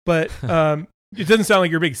 But it doesn't sound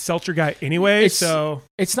like you're a big seltzer guy anyway. So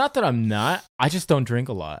it's not that I'm not. I just don't drink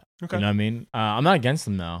a lot. Okay. You know what I mean? I'm not against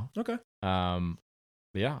them though. Okay.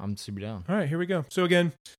 But yeah, I'm super down. All right, here we go. So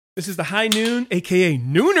again, this is the High Noon, aka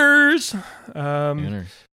Nooners. Nooners.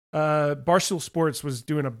 Barstool Sports was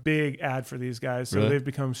doing a big ad for these guys, so really? they've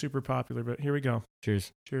become super popular. But here we go.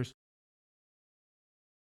 Cheers. Cheers.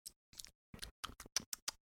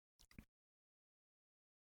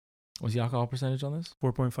 What's the alcohol percentage on this?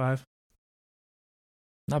 4.5.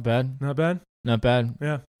 Not bad. Not bad. Not bad.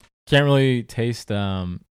 Yeah. Can't really taste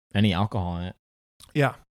any alcohol in it.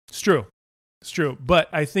 Yeah, it's true. It's true. But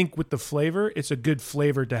I think with the flavor, it's a good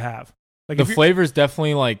flavor to have. Like the flavor is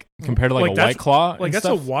definitely like compared to like a White Claw. Like that's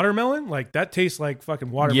stuff. A watermelon. Like that tastes like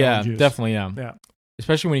fucking watermelon juice. Definitely. Yeah. Yeah.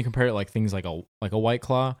 Especially when you compare it like things like a White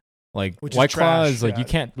Claw. Like which White Claw trash, is like you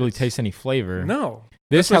can't really taste any flavor. No.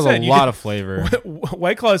 This has a lot of flavor.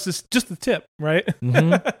 White Claw is just the tip, right?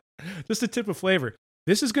 Mm-hmm. Just a tip of flavor.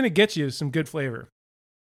 This is going to get you some good flavor.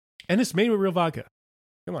 And it's made with real vodka.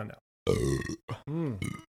 Come on now.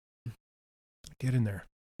 Get in there.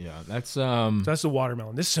 Yeah, that's So that's the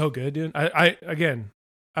watermelon. This is so good, dude.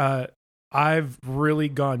 I've really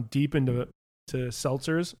gone deep into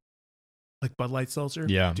seltzers, like Bud Light seltzer.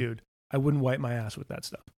 Yeah, dude, I wouldn't wipe my ass with that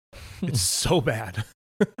stuff. It's so bad.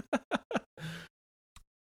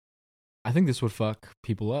 I think this would fuck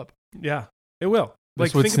people up. Yeah, it will.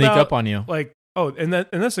 This would sneak up on you. Like, and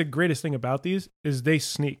that's the greatest thing about these is they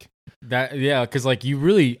sneak. Because like you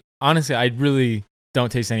really, honestly, I really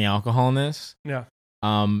don't taste any alcohol in this. Yeah.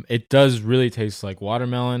 It does really taste like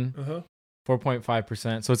watermelon.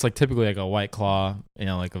 4.5%. So it's like typically like a White Claw,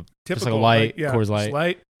 like a typical, just like a light, yeah, Coors Light.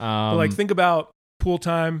 Light. But like think about pool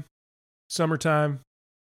time, summertime.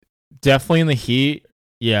 Definitely in the heat.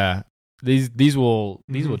 Yeah. These will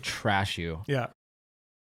trash you. Yeah.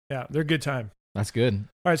 Yeah, they're a good time. That's good.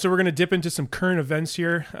 All right, so we're going to dip into some current events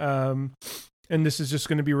here. And this is just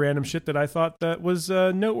going to be random shit that I thought that was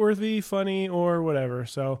noteworthy, funny, or whatever.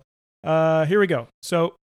 So here we go.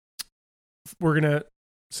 So we're going to,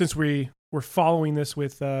 since we're following this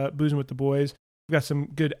with Boozing with the Boys, we've got some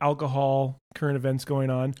good alcohol current events going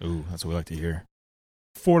on. Ooh, that's what we like to hear.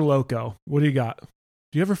 Four Loko. What do you got?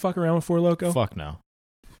 Do you ever fuck around with Four Loko? Fuck no.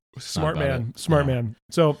 Smart man.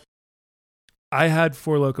 So I had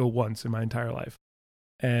Four Loko once in my entire life.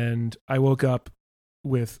 And I woke up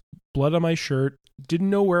with blood on my shirt. Didn't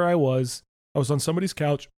know where I was. I was on somebody's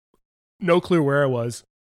couch. No clue where I was.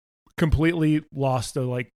 Completely lost the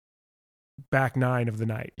like back nine of the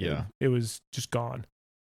night. Yeah. It was just gone.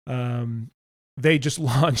 They just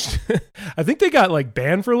launched. I think they got like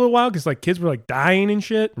banned for a little while because like kids were like dying and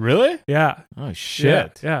shit. Really? Yeah. Oh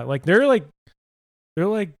shit. Yeah. Like they're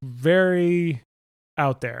very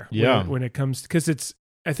out there. Yeah. When it comes, because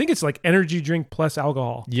I think it's like energy drink plus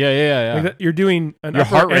alcohol. Yeah. Like you're doing an your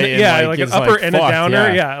upper heart rate. like an upper and a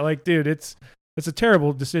downer. Yeah. Like dude, it's a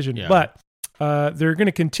terrible decision. Yeah. But they're going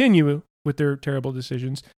to continue with their terrible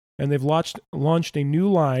decisions, and they've launched a new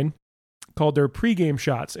line called their pregame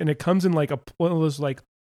shots, and it comes in like one of those like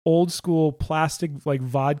old school plastic like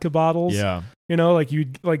vodka bottles. Yeah. Like you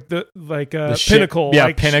like the Pinnacle. Yeah,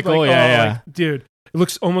 like, Pinnacle. Like, yeah. Like, dude, it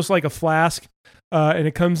looks almost like a flask. And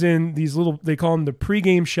it comes in these little, they call them the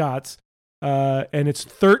pregame shots. And it's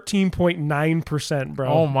 13.9%, bro.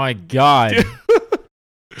 Oh my God.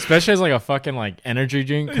 Especially as like a fucking like energy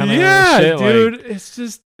drink kind of shit. Dude. Like, it's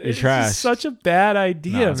just trash. Such a bad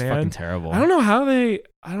idea, it's man. Fucking terrible. I don't know how that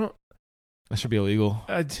should be illegal.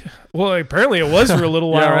 Well, apparently it was for a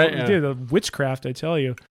little while. Yeah, right? Yeah. Dude, the witchcraft, I tell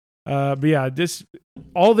you. But yeah,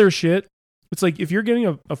 all their shit. It's like if you're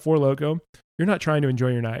getting a Four Loko, you're not trying to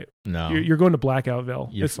enjoy your night. No, you're going to Blackoutville.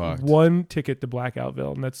 You're it's fucked. One ticket to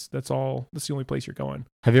Blackoutville, and that's all. That's the only place you're going.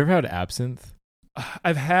 Have you ever had absinthe?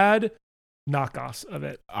 I've had knockoffs of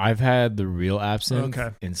it. I've had the real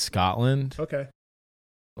absinthe in Scotland. Okay.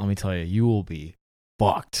 Let me tell you, you will be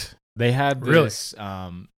fucked. They had this.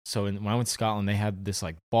 Really? So when I went to Scotland, they had this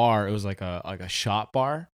like bar. It was like a shot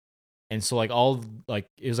bar, and so like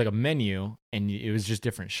it was like a menu, and it was just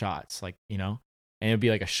different shots, and it'd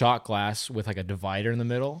be like a shot glass with like a divider in the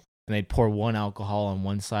middle, and they'd pour one alcohol on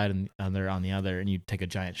one side and the other on the other, and you'd take a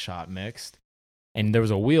giant shot mixed, and there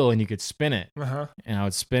was a wheel, and you could spin it, and I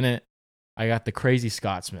would spin it. I got the Crazy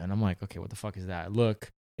Scotsman. I'm like, okay, what the fuck is that? Look,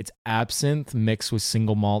 it's absinthe mixed with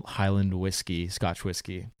single malt Highland whiskey, Scotch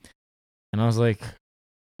whiskey, and I was like,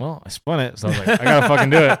 well, I spun it, so I was like, I gotta fucking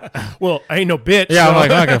do it. Well, I ain't no bitch. Yeah, so. I'm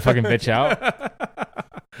like, I'm not gonna fucking bitch out.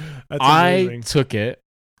 That's I took it,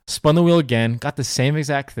 spun the wheel again, got the same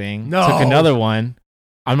exact thing. No. Took another one.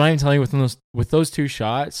 I'm not even telling you, with those two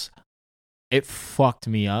shots, it fucked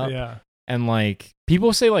me up. Yeah. And like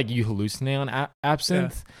people say, like you hallucinate on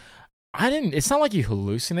absinthe. Yeah. I didn't. It's not like you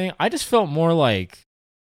hallucinate. I just felt more like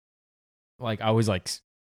I was like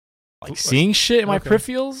seeing shit in my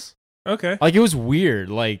peripherals. Okay. Like it was weird.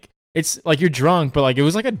 Like it's like you're drunk, but like it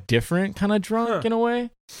was like a different kind of drunk in a way.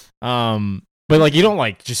 But like you don't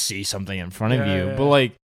like just see something in front of you. Yeah. But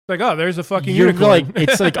like oh, there's a fucking you're unicorn. Like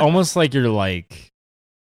it's like almost like you're like,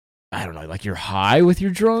 I don't know, like you're high with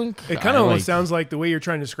your drunk. It kind of almost sounds like the way you're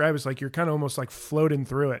trying to describe it's like you're kind of almost like floating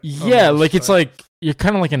through it. Yeah, like it's like you're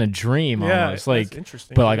kind of like in a dream almost. Like that's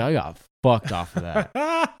interesting. But like I got fucked off of that.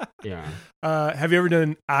 Yeah. Have you ever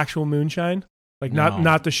done actual moonshine? Like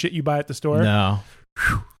not the shit you buy at the store? No.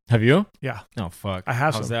 Have you? Yeah. Oh fuck. I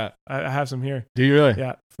have How's some. that? I have some here. Do you really?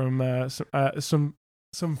 Yeah. From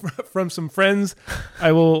from some friends.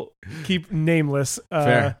 I will keep nameless.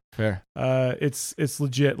 Fair. It's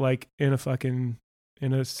legit. Like came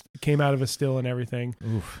out of a still and everything.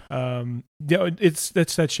 Oof. Yeah.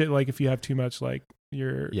 That's that shit. Like if you have too much, like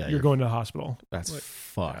you're going to the hospital. That's like,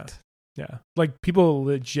 fucked. Yeah. Like people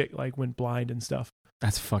legit like went blind and stuff.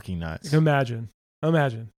 That's fucking nuts. Imagine.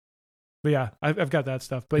 Imagine. But yeah, I've got that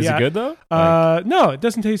stuff. But Is yeah, it good though? No, it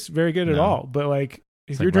doesn't taste very good at No. all. But like,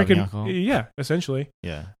 if It's you're like rubbing drinking, alcohol? yeah, essentially,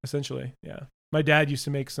 Yeah. yeah. My dad used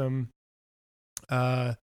to make some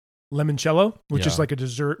limoncello, which is Yeah. like a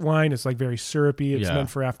dessert wine. It's like very syrupy. It's Yeah. meant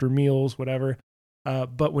for after meals, whatever.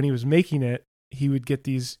 But when he was making it, he would get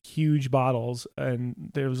these huge bottles,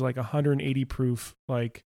 and there was like 180 proof,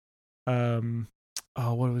 like, what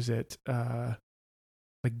was it?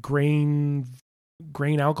 Like grain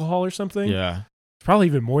alcohol or something. Yeah. Probably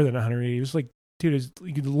even more than 180. It was like, dude,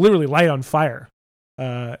 you could literally light on fire.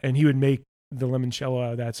 And he would make the limoncello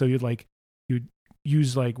out of that. So he would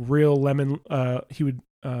use like real lemon. He would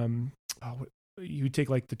you would take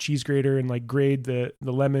like the cheese grater and like grate the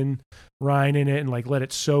lemon rind in it and like let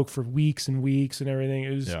it soak for weeks and weeks and everything.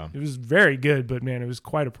 It was very good, but man, it was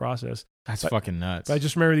quite a process. That's fucking nuts. I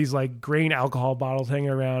just remember these like grain alcohol bottles hanging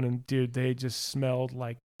around, and dude, they just smelled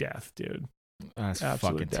like death, dude. That's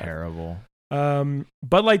Absolute fucking death. terrible.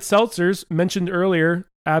 Bud Light seltzers mentioned earlier,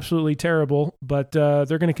 absolutely terrible, but they're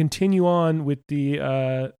going to continue on with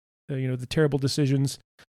the the terrible decisions,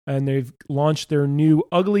 and they've launched their new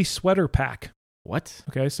ugly sweater pack. What?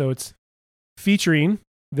 Okay, so it's featuring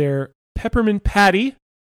their peppermint patty,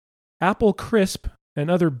 apple crisp, and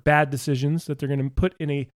other bad decisions that they're going to put in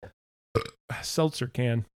a seltzer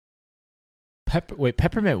can.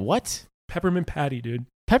 Peppermint what? Peppermint patty, dude.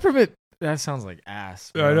 Peppermint. That sounds like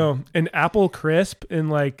ass. Bro. I know. And apple crisp, and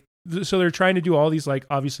like, so they're trying to do all these like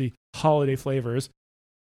obviously holiday flavors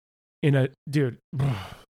in a, dude.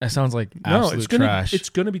 That sounds like absolute trash. It's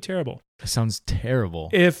gonna be terrible. It sounds terrible.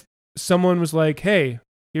 If someone was like, "Hey,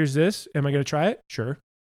 here's this. Am I gonna try it?" Sure,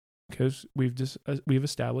 because we've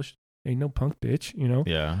established ain't no punk bitch. You know.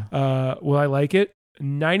 Yeah. Will I like it?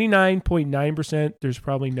 99.9%. There's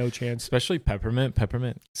probably no chance. Especially peppermint.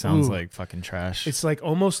 Peppermint sounds like fucking trash. It's like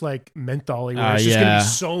almost like mentholy. Where it's just gonna be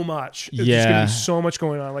so much. It's just gonna be so much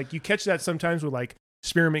going on. Like you catch that sometimes with like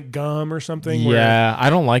spearmint gum or something. Yeah, I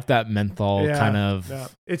don't like that menthol kind of. Yeah.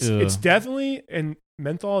 It's definitely, and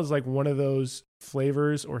menthol is like one of those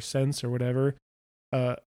flavors or scents or whatever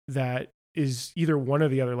that is either one or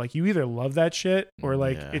the other. Like you either love that shit or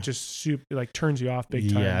like it just like turns you off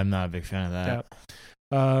big time. Yeah, I'm not a big fan of that. Yeah.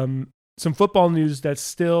 Some football news that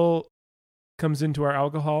still comes into our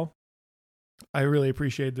alcohol. I really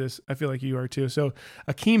appreciate this. I feel like you are too. So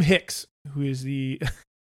Akeem Hicks, who is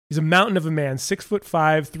he's a mountain of a man,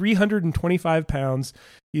 6'5", 325 pounds.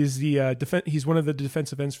 He's he's one of the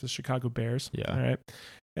defensive ends for the Chicago Bears. Yeah. All right.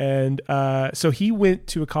 And so he went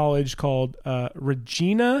to a college called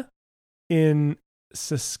Regina in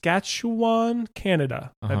Saskatchewan,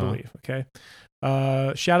 Canada, I believe. Okay.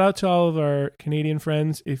 Shout out to all of our Canadian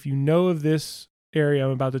friends. If you know of this area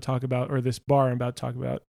I'm about to talk about, or this bar I'm about to talk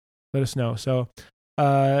about, let us know. So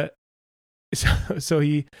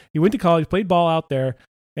he went to college, played ball out there,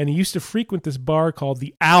 and he used to frequent this bar called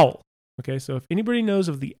the Owl. Okay, so if anybody knows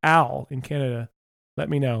of the Owl in Canada, let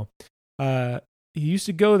me know. He used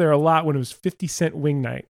to go there a lot when it was 50-cent wing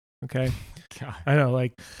night. Okay, God. I know,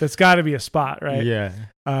 like that's got to be a spot, right? Yeah.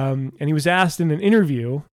 And he was asked in an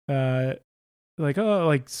interview,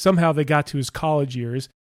 like somehow they got to his college years,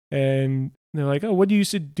 and they're like, "Oh, what do you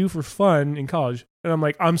used to do for fun in college?" And I'm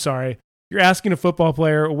like, "I'm sorry, you're asking a football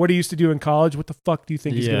player what he used to do in college. What the fuck do you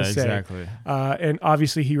think he's going to say?" Exactly. And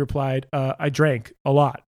obviously he replied, "I drank a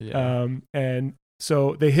lot." Yeah. And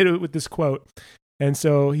so they hit it with this quote. And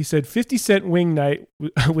so he said, 50-cent wing night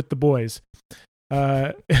with the boys.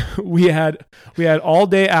 We had all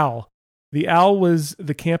day Owl. The Owl was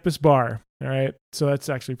the campus bar. All right. So that's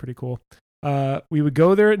actually pretty cool. We would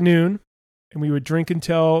go there at noon and we would drink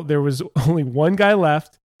until there was only one guy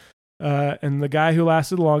left. And the guy who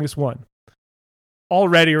lasted the longest won.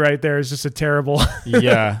 Already right there is just a terrible.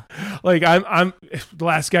 Yeah. Like I'm the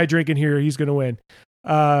last guy drinking here. He's going to win.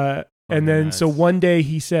 And then, so one day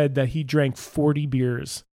he said that he drank 40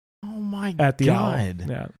 beers. Oh my at the God. Owl.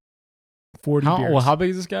 Yeah. 40 beers. Well, how big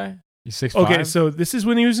is this guy? He's 6'5"? Okay, so this is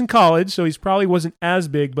when he was in college, so he's probably wasn't as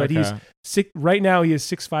big, but he's right now he is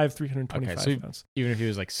 6'5", 325 pounds. Even if he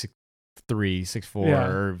was like 6'3", 6'4",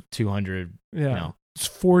 or 200, yeah. It's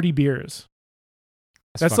 40 beers.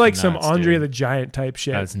 That's like nuts, some Andre the Giant type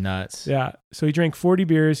shit. That's nuts. Yeah. So he drank 40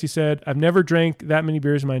 beers. He said, "I've never drank that many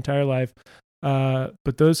beers in my entire life.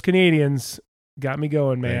 But those Canadians got me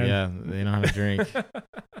going, man." Yeah, they know how to drink.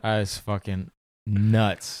 That is fucking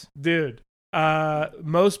nuts. Dude,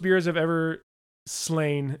 most beers I've ever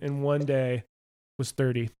slain in one day was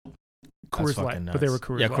 30. Coors Light, nuts. but they were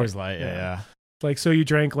Coors Light. Yeah, Coors Light, yeah. Like, so you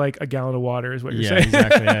drank like a gallon of water is what you're saying. Yeah,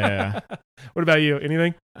 exactly, yeah. What about you?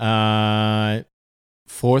 Anything? 4th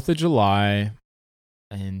of July,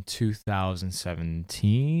 in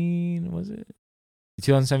 2017, was it?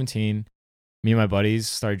 2017, me and my buddies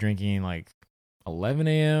started drinking like 11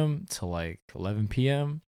 a.m. to like 11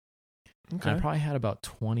 p.m. Okay. And I probably had about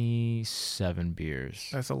 27 beers.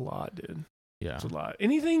 That's a lot, dude. Yeah. That's a lot.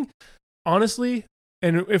 Anything, honestly,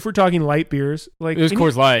 and if we're talking light beers, like it was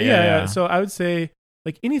Coors Light. Yeah. So I would say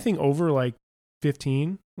like anything over like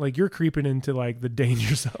 15, like you're creeping into like the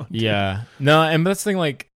danger zone. Dude. Yeah. No, and that's the thing,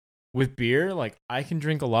 like with beer, like I can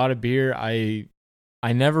drink a lot of beer. I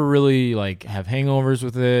never really like have hangovers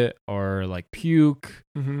with it or like puke.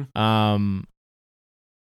 Mm-hmm.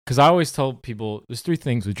 Because I always tell people there's 3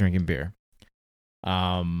 things with drinking beer.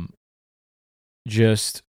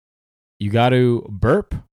 Just you got to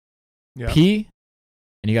burp, pee,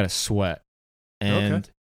 and you got to sweat. And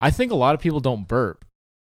I think a lot of people don't burp,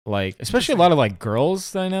 like especially a lot of like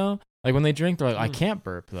girls that I know. Like when they drink, they're like, I can't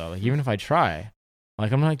burp though. Like even if I try,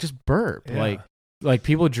 like I'm like just burp. Yeah. Like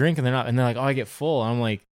people drink and they're like, oh, I get full. And I'm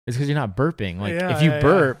like, it's because you're not burping. Like if you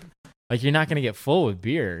burp, like you're not gonna get full with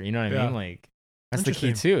beer. You know what I mean? Like that's the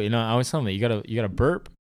key too. You know, I always tell them that you gotta burp,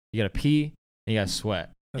 you gotta pee, and you gotta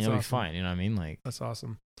sweat. That's you'll be fine. You know what I mean? Like that's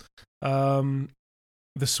awesome. The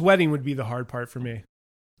sweating would be the hard part for me.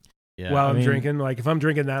 Yeah, while I'm drinking, like if I'm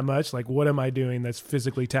drinking that much, like what am I doing that's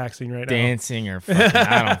physically taxing right dancing now? Dancing or fucking,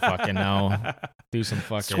 I don't fucking know. Do some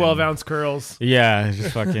fucking 12-ounce curls. Yeah,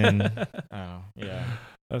 just fucking. Oh, yeah.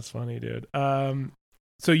 That's funny, dude.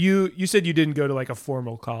 So you said you didn't go to like a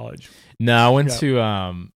formal college. No, I went to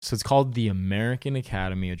so it's called the American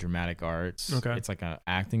Academy of Dramatic Arts. Okay. It's like an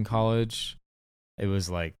acting college. It was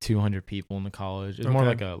like 200 people in the college. It's more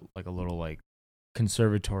like a little like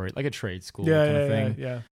conservatory, like a trade school kind of thing.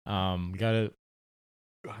 Yeah. I got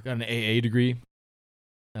an AA degree.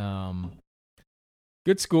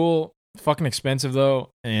 Good school, fucking expensive though,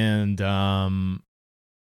 and it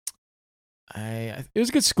was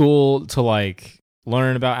a good school to like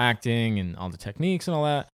learn about acting and all the techniques and all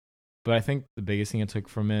that. But I think the biggest thing I took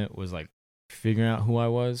from it was like figuring out who I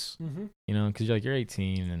was. Mm-hmm. You know, because you're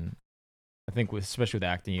 18, and I think especially with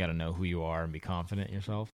acting, you got to know who you are and be confident in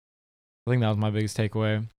yourself. I think that was my biggest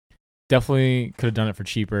takeaway. Definitely could have done it for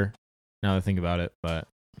cheaper now that I think about it, but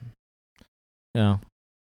you know,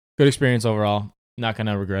 good experience overall. Not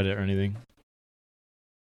gonna regret it or anything.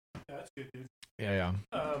 Yeah, that's good, dude. Yeah.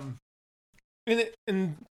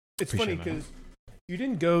 And it's funny because you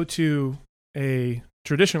didn't go to a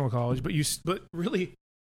traditional college, but really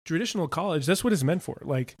traditional college, that's what it's meant for.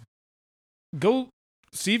 Like, go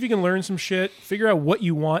see if you can learn some shit, figure out what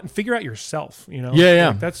you want, and figure out yourself, you know? Yeah.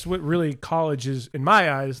 Like, that's what really college is, in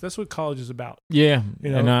my eyes, that's what college is about. Yeah,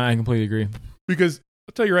 you know? And I completely agree. Because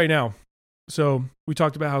I'll tell you right now, so we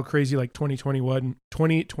talked about how crazy like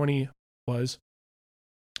 2020 was,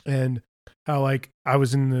 and how like I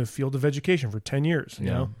was in the field of education for 10 years, you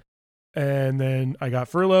know? And then I got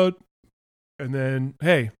furloughed, and then,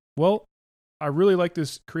 hey, well, I really like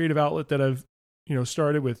this creative outlet that I've,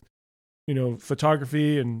 started with,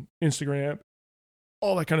 photography and Instagram,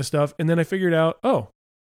 all that kind of stuff. And then I figured out, oh,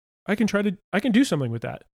 I can do something with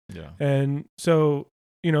that. Yeah. And so,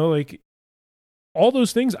 like all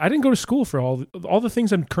those things, I didn't go to school for all the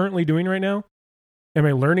things I'm currently doing right now. Am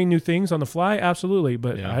I learning new things on the fly? Absolutely.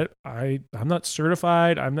 But I'm not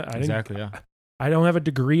certified. I don't have a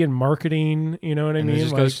degree in marketing. You know what I mean?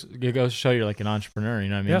 It goes to show you're like an entrepreneur. You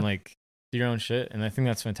know what I mean? Yeah. Like do your own shit. And I think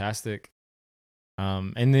that's fantastic.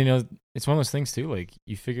 And it's one of those things too, like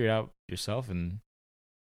you figure it out yourself and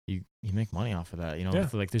you make money off of that, Yeah.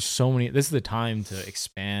 Like there's so many, this is the time to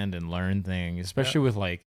expand and learn things, especially with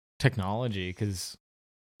like technology. Because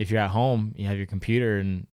if you're at home, you have your computer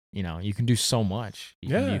and you can do so much. You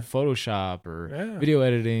can do Photoshop or video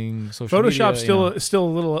editing, social media. Photoshop's still a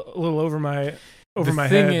little over my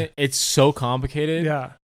head. It's so complicated.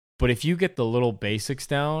 Yeah. But if you get the little basics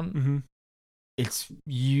down, mm-hmm.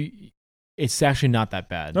 It's actually not that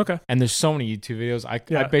bad. Okay. And there's so many YouTube videos. I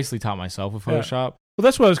basically taught myself with Photoshop. Yeah. Well,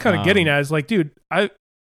 that's what I was kind of getting at. Is like, dude, I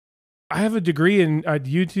have a degree in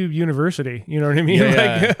YouTube University. You know what I mean?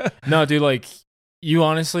 Yeah. No, dude, like you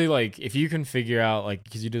honestly, like if you can figure out, like,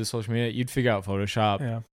 because you do the social media, you'd figure out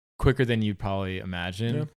Photoshop quicker than you'd probably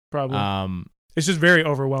imagine. Yeah, probably. It's just very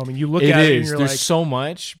overwhelming. You look at it and you're There's like, so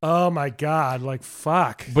much. Oh my God, like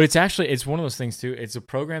fuck. But it's one of those things too. It's a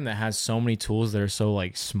program that has so many tools that are so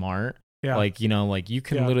like smart. Yeah. Like, like you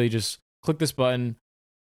can literally just click this button.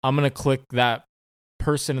 I'm going to click that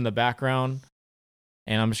person in the background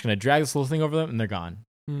and I'm just going to drag this little thing over them and they're gone.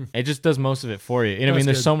 It just does most of it for you. You know what I mean?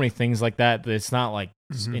 There's so many things like that it's not like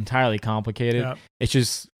entirely complicated. Yeah. It's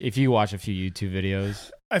just, if you watch a few YouTube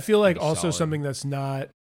videos. I feel like also something that's not,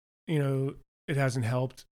 it hasn't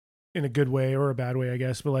helped in a good way or a bad way, I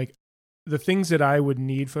guess. But like the things that I would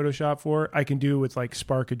need Photoshop for, I can do with like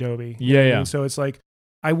Spark Adobe. Yeah. And so it's like,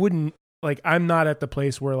 I wouldn't like, I'm not at the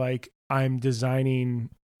place where like I'm designing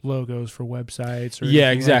logos for websites or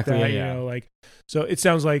exactly. like that, you know, like, so it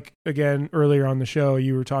sounds like, again, earlier on the show,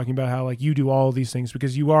 you were talking about how like you do all of these things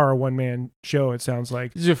because you are a one-man show. It sounds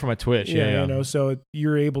like this is for my Twitch. Yeah. You know, so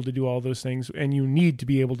you're able to do all those things and you need to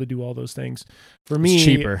be able to do all those things. For me, it's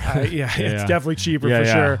cheaper. It's definitely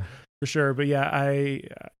cheaper for sure. But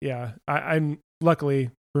I'm luckily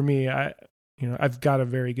for me, I've got a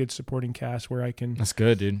very good supporting cast where I can. That's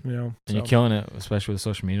good, dude. You know, and you're killing it, especially with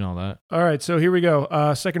social media and all that. All right, so here we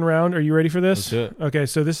go. Second round. Are you ready for this? Let's do it. Okay,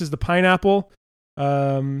 so this is the pineapple.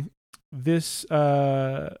 This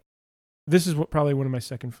is probably one of my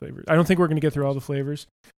second flavors. I don't think we're going to get through all the flavors.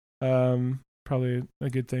 Probably a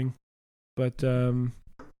good thing. But so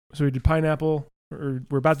we did pineapple, or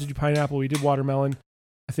we're about to do pineapple. We did watermelon.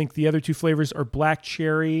 I think the other two flavors are black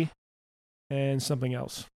cherry and something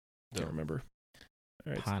else. Don't remember.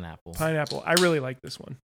 All right. Pineapple. I really like this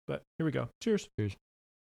one. But here we go. Cheers.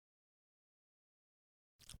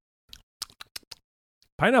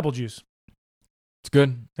 Pineapple juice. It's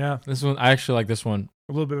good. Yeah. This one, I actually like this one.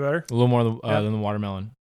 A little bit better? A little more than the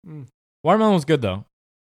watermelon. Watermelon was good, though.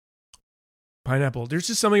 Pineapple. There's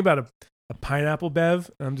just something about a pineapple bev.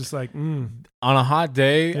 And I'm just like, On a hot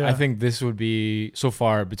day, I think this would be, so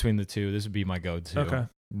far between the two, this would be my go-to. Okay.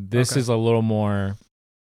 This is a little more...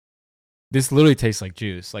 This literally tastes like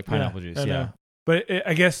juice, like pineapple juice. Yeah. But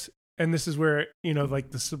I guess, and this is where, like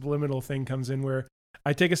the subliminal thing comes in where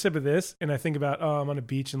I take a sip of this and I think about, I'm on a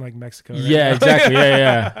beach in like Mexico. Right now. Exactly.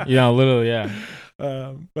 Yeah, literally, yeah.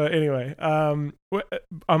 But anyway, on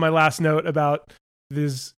my last note about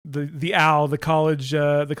this, the Owl, the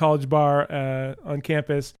college bar on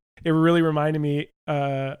campus, it really reminded me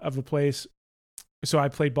of a place. So I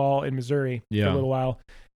played ball in Missouri for a little while,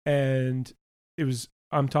 and it was,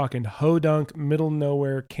 I'm talking Hodunk, middle of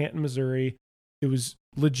nowhere, Canton, Missouri. It was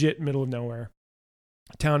legit middle of nowhere.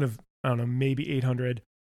 A town of, I don't know, maybe 800.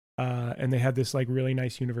 And they had this like really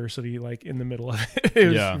nice university like in the middle of it. It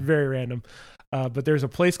was very random. But there's a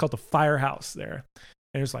place called the Firehouse there.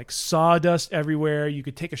 And there's like sawdust everywhere. You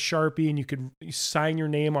could take a Sharpie and you could sign your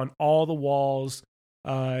name on all the walls.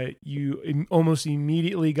 You almost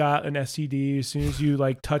immediately got an STD as soon as you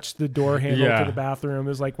like touched the door handle to the bathroom. It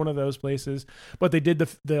was like one of those places. But they did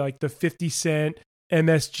the 50 cent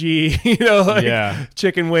MSG,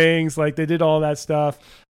 chicken wings. Like they did all that stuff.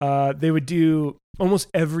 They would do almost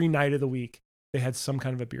every night of the week. They had some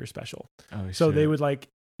kind of a beer special. So they would like,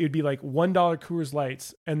 it would be like $1 Coors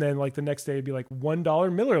Lights. And then like the next day it'd be like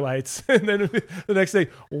 $1 Miller Lights. And then the next day,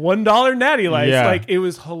 $1 Natty Lights. Like it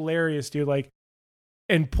was hilarious, dude. Like,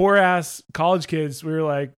 and poor ass college kids, we were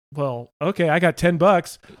like, well, okay, I got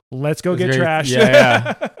 $10. Let's go get trashed.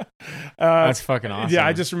 That's fucking awesome. Yeah.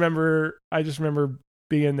 I just remember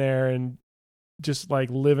being there and just like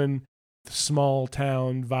living the small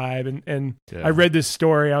town vibe. And I read this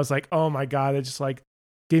story. I was like, oh my God, it just like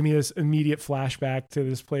gave me this immediate flashback to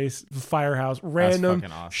this place, the Firehouse, random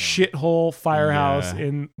shithole firehouse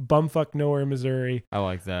in bumfuck nowhere, Missouri. I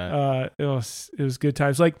like that. It was good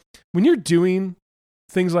times. Like when you're doing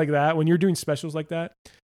things like that, when you're doing specials like that,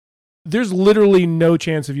 there's literally no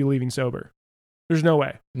chance of you leaving sober. There's no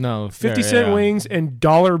way. No. 50 cent wings and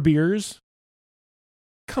dollar beers.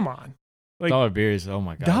 Come on. Like dollar beers. Oh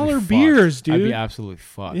my God. Dollar beers, dude. I'd be absolutely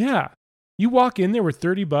fucked. Yeah. You walk in there with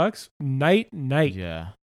 $30, night. Yeah.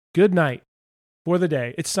 Good night for the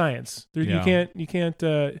day. It's science. You can't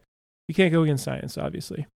go against science,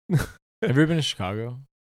 obviously. Have you ever been to Chicago?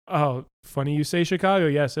 Oh, funny you say Chicago.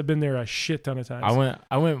 Yes, I've been there a shit ton of times.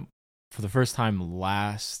 I went for the first time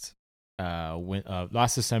last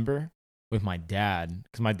December with my dad,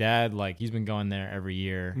 because my dad, like, he's been going there every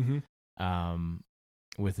year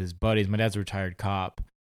with his buddies. My dad's a retired cop,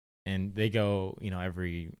 and they go,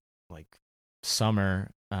 every like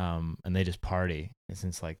summer, and they just party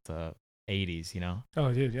since like the 80s,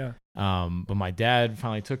 Oh, dude, yeah. But my dad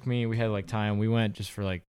finally took me. We had like time. We went just for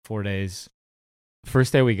like 4 days.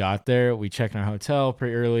 First day we got there, we checked in our hotel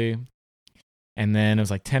pretty early, and then it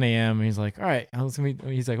was like 10 a.m. and he's like, all right,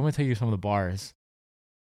 he's like, I'm gonna take you to some of the bars.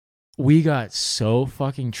 We got so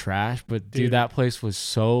fucking trashed, but dude, that place was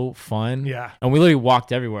so fun. Yeah. And we literally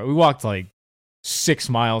walked everywhere. We walked like 6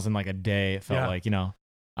 miles in like a day, it felt like,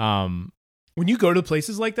 when you go to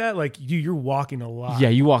places like that, like you're walking a lot. Yeah,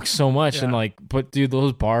 you walk so much, and like, but dude,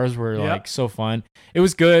 those bars were like so fun. It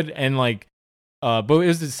was good, and like, but it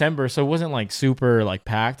was December, so it wasn't like super like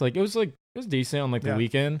packed. Like it was decent on like the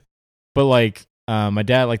weekend, but like my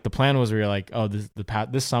dad, like the plan was we were like, oh,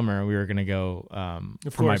 this summer we were gonna go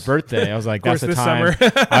for my birthday. I was like, that's the time.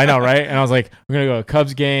 I know, right? And I was like, we're gonna go to a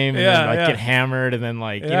Cubs game and then get hammered and then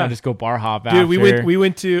like just go bar hop after. Dude, we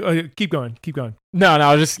went to keep going. No,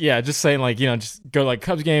 I was just saying like just go like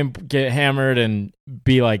Cubs game, get hammered and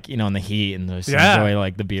be like in the heat and just enjoy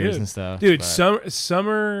like the beers and stuff. Dude,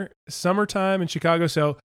 summertime in Chicago.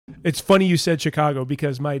 So it's funny you said Chicago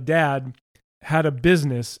because my dad had a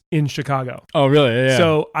business in Chicago. Oh, really? Yeah.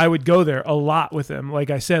 So I would go there a lot with him.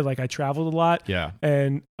 Like I said, like I traveled a lot. Yeah.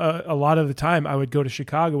 And a lot of the time I would go to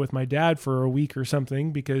Chicago with my dad for a week or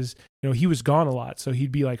something because, he was gone a lot. So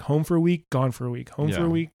he'd be like home for a week, gone for a week, home for a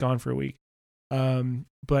week, gone for a week.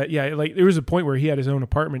 But yeah, like there was a point where he had his own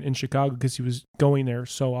apartment in Chicago because he was going there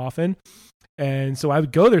so often. And so I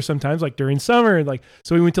would go there sometimes like during summer and like,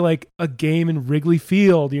 so we went to like a game in Wrigley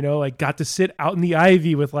Field, like got to sit out in the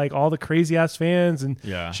ivy with like all the crazy ass fans and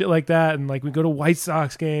shit like that. And like we go to White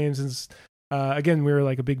Sox games and, again, we were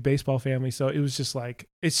like a big baseball family. So it was just like,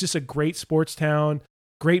 it's just a great sports town,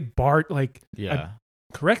 great bar. Like,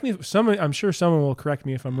 correct me if I'm sure someone will correct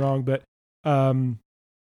me if I'm wrong, but,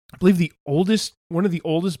 I believe one of the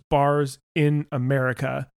oldest bars in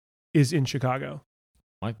America is in Chicago.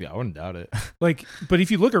 Might be. I wouldn't doubt it. Like, but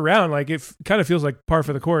if you look around, like it kind of feels like par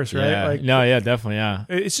for the course, right? Yeah. Like, no, yeah, definitely, yeah.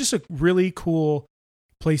 It's just a really cool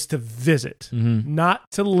place to visit, not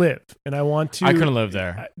to live. And I couldn't live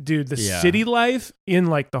there, dude. The city life in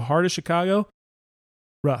like the heart of Chicago,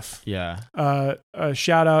 rough. Yeah.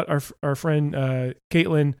 Shout out our friend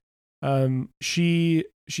Caitlin. She's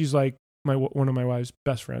like one of my wife's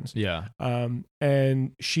best friends. Yeah.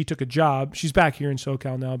 And she took a job. She's back here in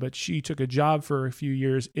SoCal now, but she took a job for a few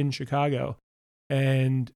years in Chicago.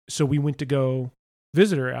 And so we went to go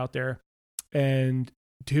visit her out there. And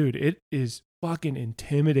dude, it is fucking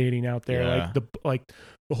intimidating out there. Yeah. Like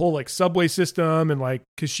the whole like subway system and like,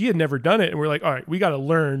 cause she had never done it. And we're like, all right, we got to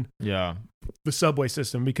learn the subway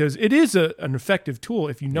system because it is an effective tool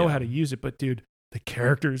if you know how to use it. But dude, the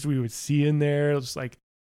characters we would see in there, it's like,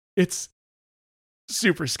 it's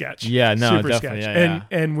super sketch. Yeah, no, super definitely. Sketch.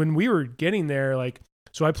 And when we were getting there, like,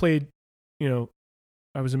 so I played,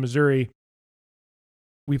 I was in Missouri.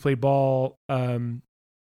 We played ball.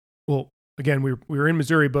 Well, again, we were in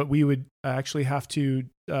Missouri, but we would actually have to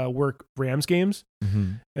work Rams games.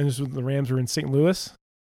 Mm-hmm. And this was the Rams were in St. Louis.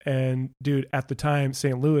 And dude, at the time,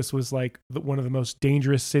 St. Louis was like one of the most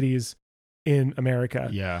dangerous cities in America.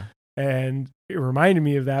 Yeah. And it reminded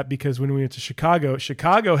me of that because when we went to Chicago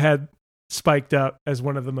had spiked up as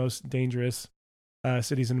one of the most dangerous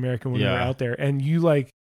cities in America when we were out there. And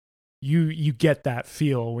you get that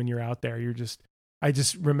feel when you're out there. I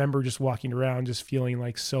just remember just walking around, just feeling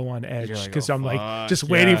like so on edge because I'm like just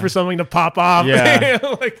waiting for something to pop off. Yeah.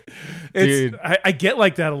 Like it's, I get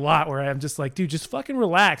like that a lot where I'm just like, dude, just fucking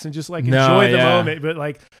relax and just like enjoy the moment. But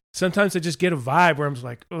like sometimes I just get a vibe where I'm just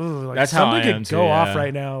like, oh, like that's something how I am could too, go off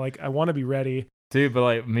right now. Like I want to be ready. Dude, but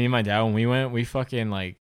like me and my dad, when we went, we fucking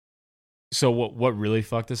like, so what really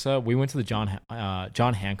fucked us up? We went to the John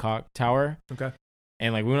Hancock Tower. Okay.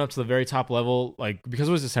 And like we went up to the very top level, like because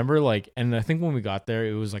it was December, like, and I think when we got there,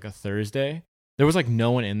 it was like a Thursday. There was like no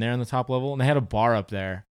one in there on the top level, and they had a bar up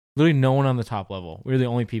there. Literally no one on the top level. We were the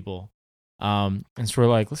only people. And so we're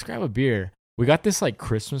like, let's grab a beer. We got this like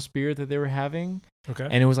Christmas beer that they were having. Okay.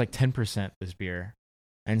 And it was like 10% this beer.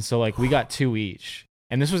 And so like we got 2 each.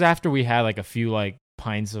 And this was after we had like a few like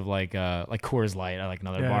pints of like Coors Light at like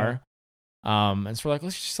another bar. And so we're like,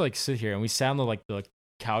 let's just like sit here. And we sat on the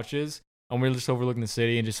couches. And we were just overlooking the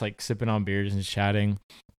city and just like sipping on beers and just chatting.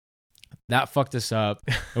 That fucked us up.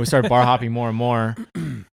 And we started bar hopping more and more.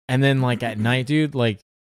 And then like at night, dude, like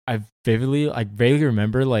I vaguely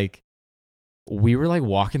remember like we were like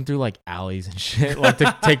walking through like alleys and shit, like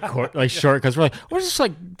to take like shortcuts. We're like, we're just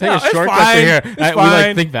like take a shortcut through here. We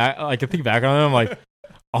like think back on them. I'm like,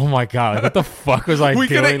 oh my god, like, what the fuck was I doing? We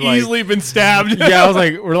could have easily been stabbed. Yeah, I was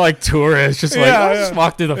like, we're like tourists, just like just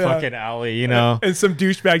walk through the fucking alley, you know. And some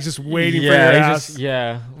douchebags just waiting for your ass.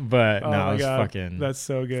 But no, it was fucking. That's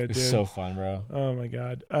so good, dude. It's so fun, bro. Oh my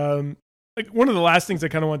god. Like one of the last things I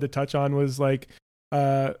kind of wanted to touch on was like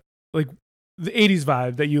the 80s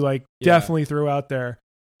vibe that you like definitely threw out there.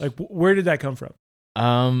 Like, where did that come from?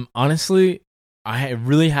 Honestly, I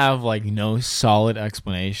really have like no solid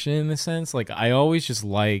explanation in the sense. Like I always just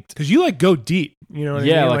liked, because you like go deep, you know what I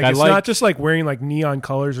mean? Like it's not just like wearing like neon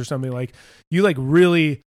colors or something. Like you like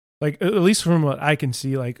really like, at least from what I can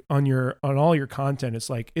see, like on all your content, it's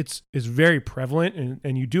like it's very prevalent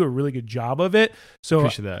and you do a really good job of it. So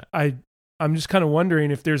appreciate that. I'm just kind of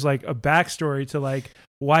wondering if there's like a backstory to like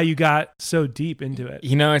why you got so deep into it.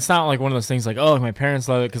 You know, it's not like one of those things like, oh, my parents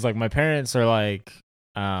love it, because like my parents are like,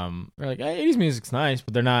 they're like, hey, 80s music's nice,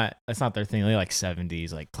 but that's not their thing. They like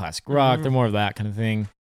 70s, like classic rock. They're more of that kind of thing.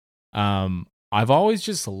 I've always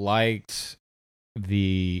just liked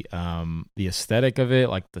the aesthetic of it,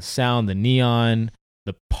 like the sound, the neon,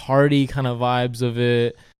 the party kind of vibes of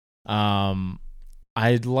it.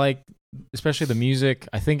 I like, especially the music.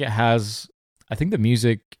 I think the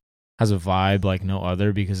music has a vibe like no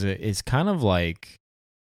other, because it's kind of like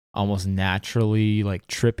almost naturally like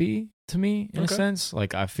trippy to me in a sense.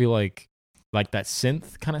 Like I feel like that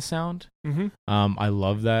synth kind of sound. I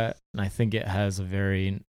love that, and I think it has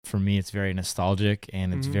for me it's very nostalgic,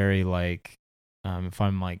 and it's very like if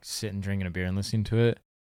I'm like sitting drinking a beer and listening to it,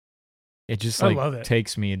 it just like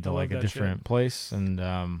takes me into like a different place. And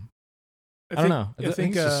I don't know. I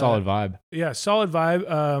think it's a solid vibe. Yeah, solid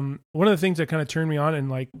vibe. One of the things that kind of turned me on, and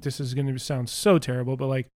like this is going to sound so terrible, but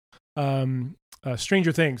like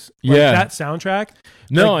Stranger Things, like that soundtrack.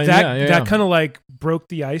 No, like that kind of like broke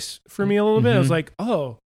the ice for me a little bit. I was like,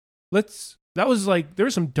 oh, that was like, there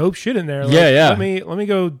was some dope shit in there. Like, let me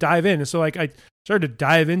go dive in. And so like I started to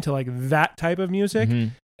dive into like that type of music.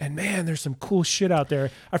 And man, there's some cool shit out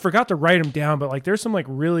there. I forgot to write them down, but like there's some like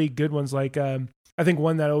really good ones. Like I think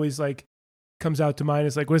one that always like comes out to mind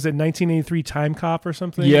is like, what is it, 1983 Time Cop or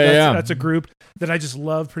something? That's a group that I just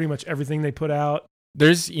love pretty much everything they put out.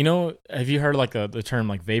 There's, have you heard like the term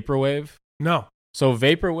like vaporwave? No. So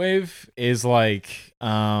vaporwave is like,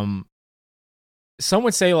 some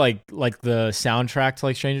would say like the soundtrack to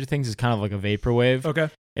like Stranger Things is kind of like a vaporwave. Okay.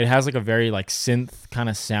 It has like a very like synth kind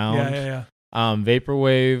of sound. Yeah.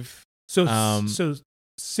 Vaporwave. So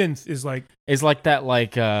synth is like that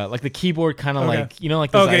like the keyboard kind of like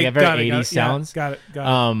like those like very 80s sounds. Got it.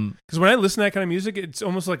 Because when I listen to that kind of music, it's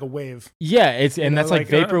almost like a wave. Yeah, that's like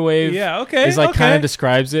vaporwave. Is like kind of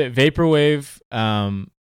describes it. Vaporwave.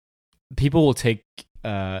 People will take.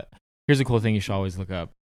 Here's a cool thing you should always look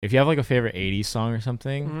up. If you have like a favorite 80s song or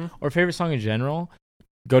something, or a favorite song in general,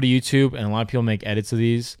 go to YouTube, and a lot of people make edits of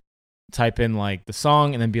these. Type in like the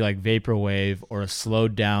song and then be like vaporwave or a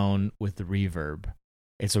slowed down with the reverb.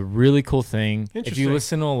 It's a really cool thing. If you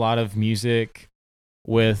listen to a lot of music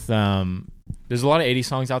with, there's a lot of 80s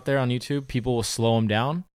songs out there on YouTube. People will slow them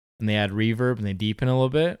down and they add reverb and they deepen a little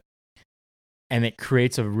bit, and it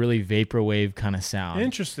creates a really vaporwave kind of sound.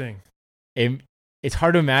 Interesting. It's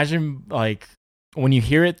hard to imagine, like when you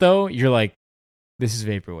hear it though, you're like, this is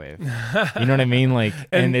vaporwave. You know what I mean? Like,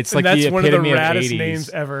 and it's like that's the one of the epitome raddest 80s. names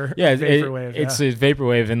ever. Yeah, vaporwave. It's a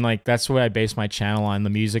vaporwave, and like that's what I base my channel on.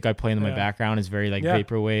 The music I play in my background is very like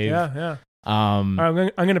vaporwave. Yeah. I'm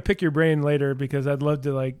gonna pick your brain later, because I'd love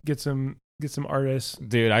to like get some artists.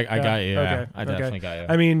 Dude, I got you. Yeah. Okay. I definitely got you.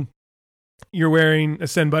 I mean, you're wearing a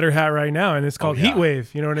Send Butter hat right now, and it's called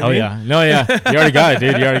Heatwave. You know what I mean? Oh yeah, no, yeah. You already got it,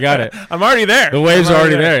 dude. You already got it. I'm already there. The waves are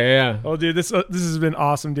already there. Yeah. Oh, dude, this has been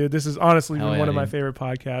awesome, dude. This has honestly been one of my favorite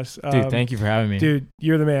podcasts. Dude, thank you for having me. Dude,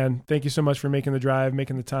 you're the man. Thank you so much for making the drive,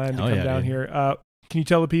 making the time to come down here. Can you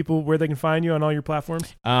tell the people where they can find you on all your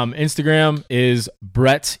platforms? Instagram is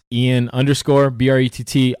BrettIan _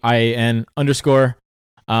 BRETTIAN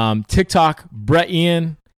 _ TikTok Brett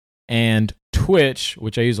Ian, and Twitch,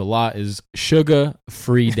 which I use a lot, is Sugar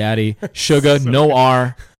Free Daddy. Sugar, no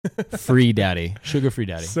R, Free Daddy. Sugar Free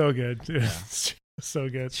Daddy. So good, dude. Yeah. So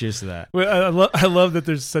good. Cheers to that. Well, I love that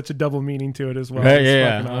there's such a double meaning to it as well.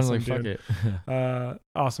 Yeah. Awesome, I was like, dude. fuck it.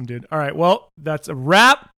 Awesome, dude. All right, well, that's a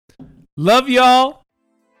wrap. Love y'all.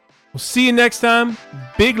 We'll see you next time.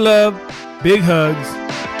 Big love, big hugs.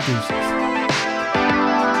 Peace.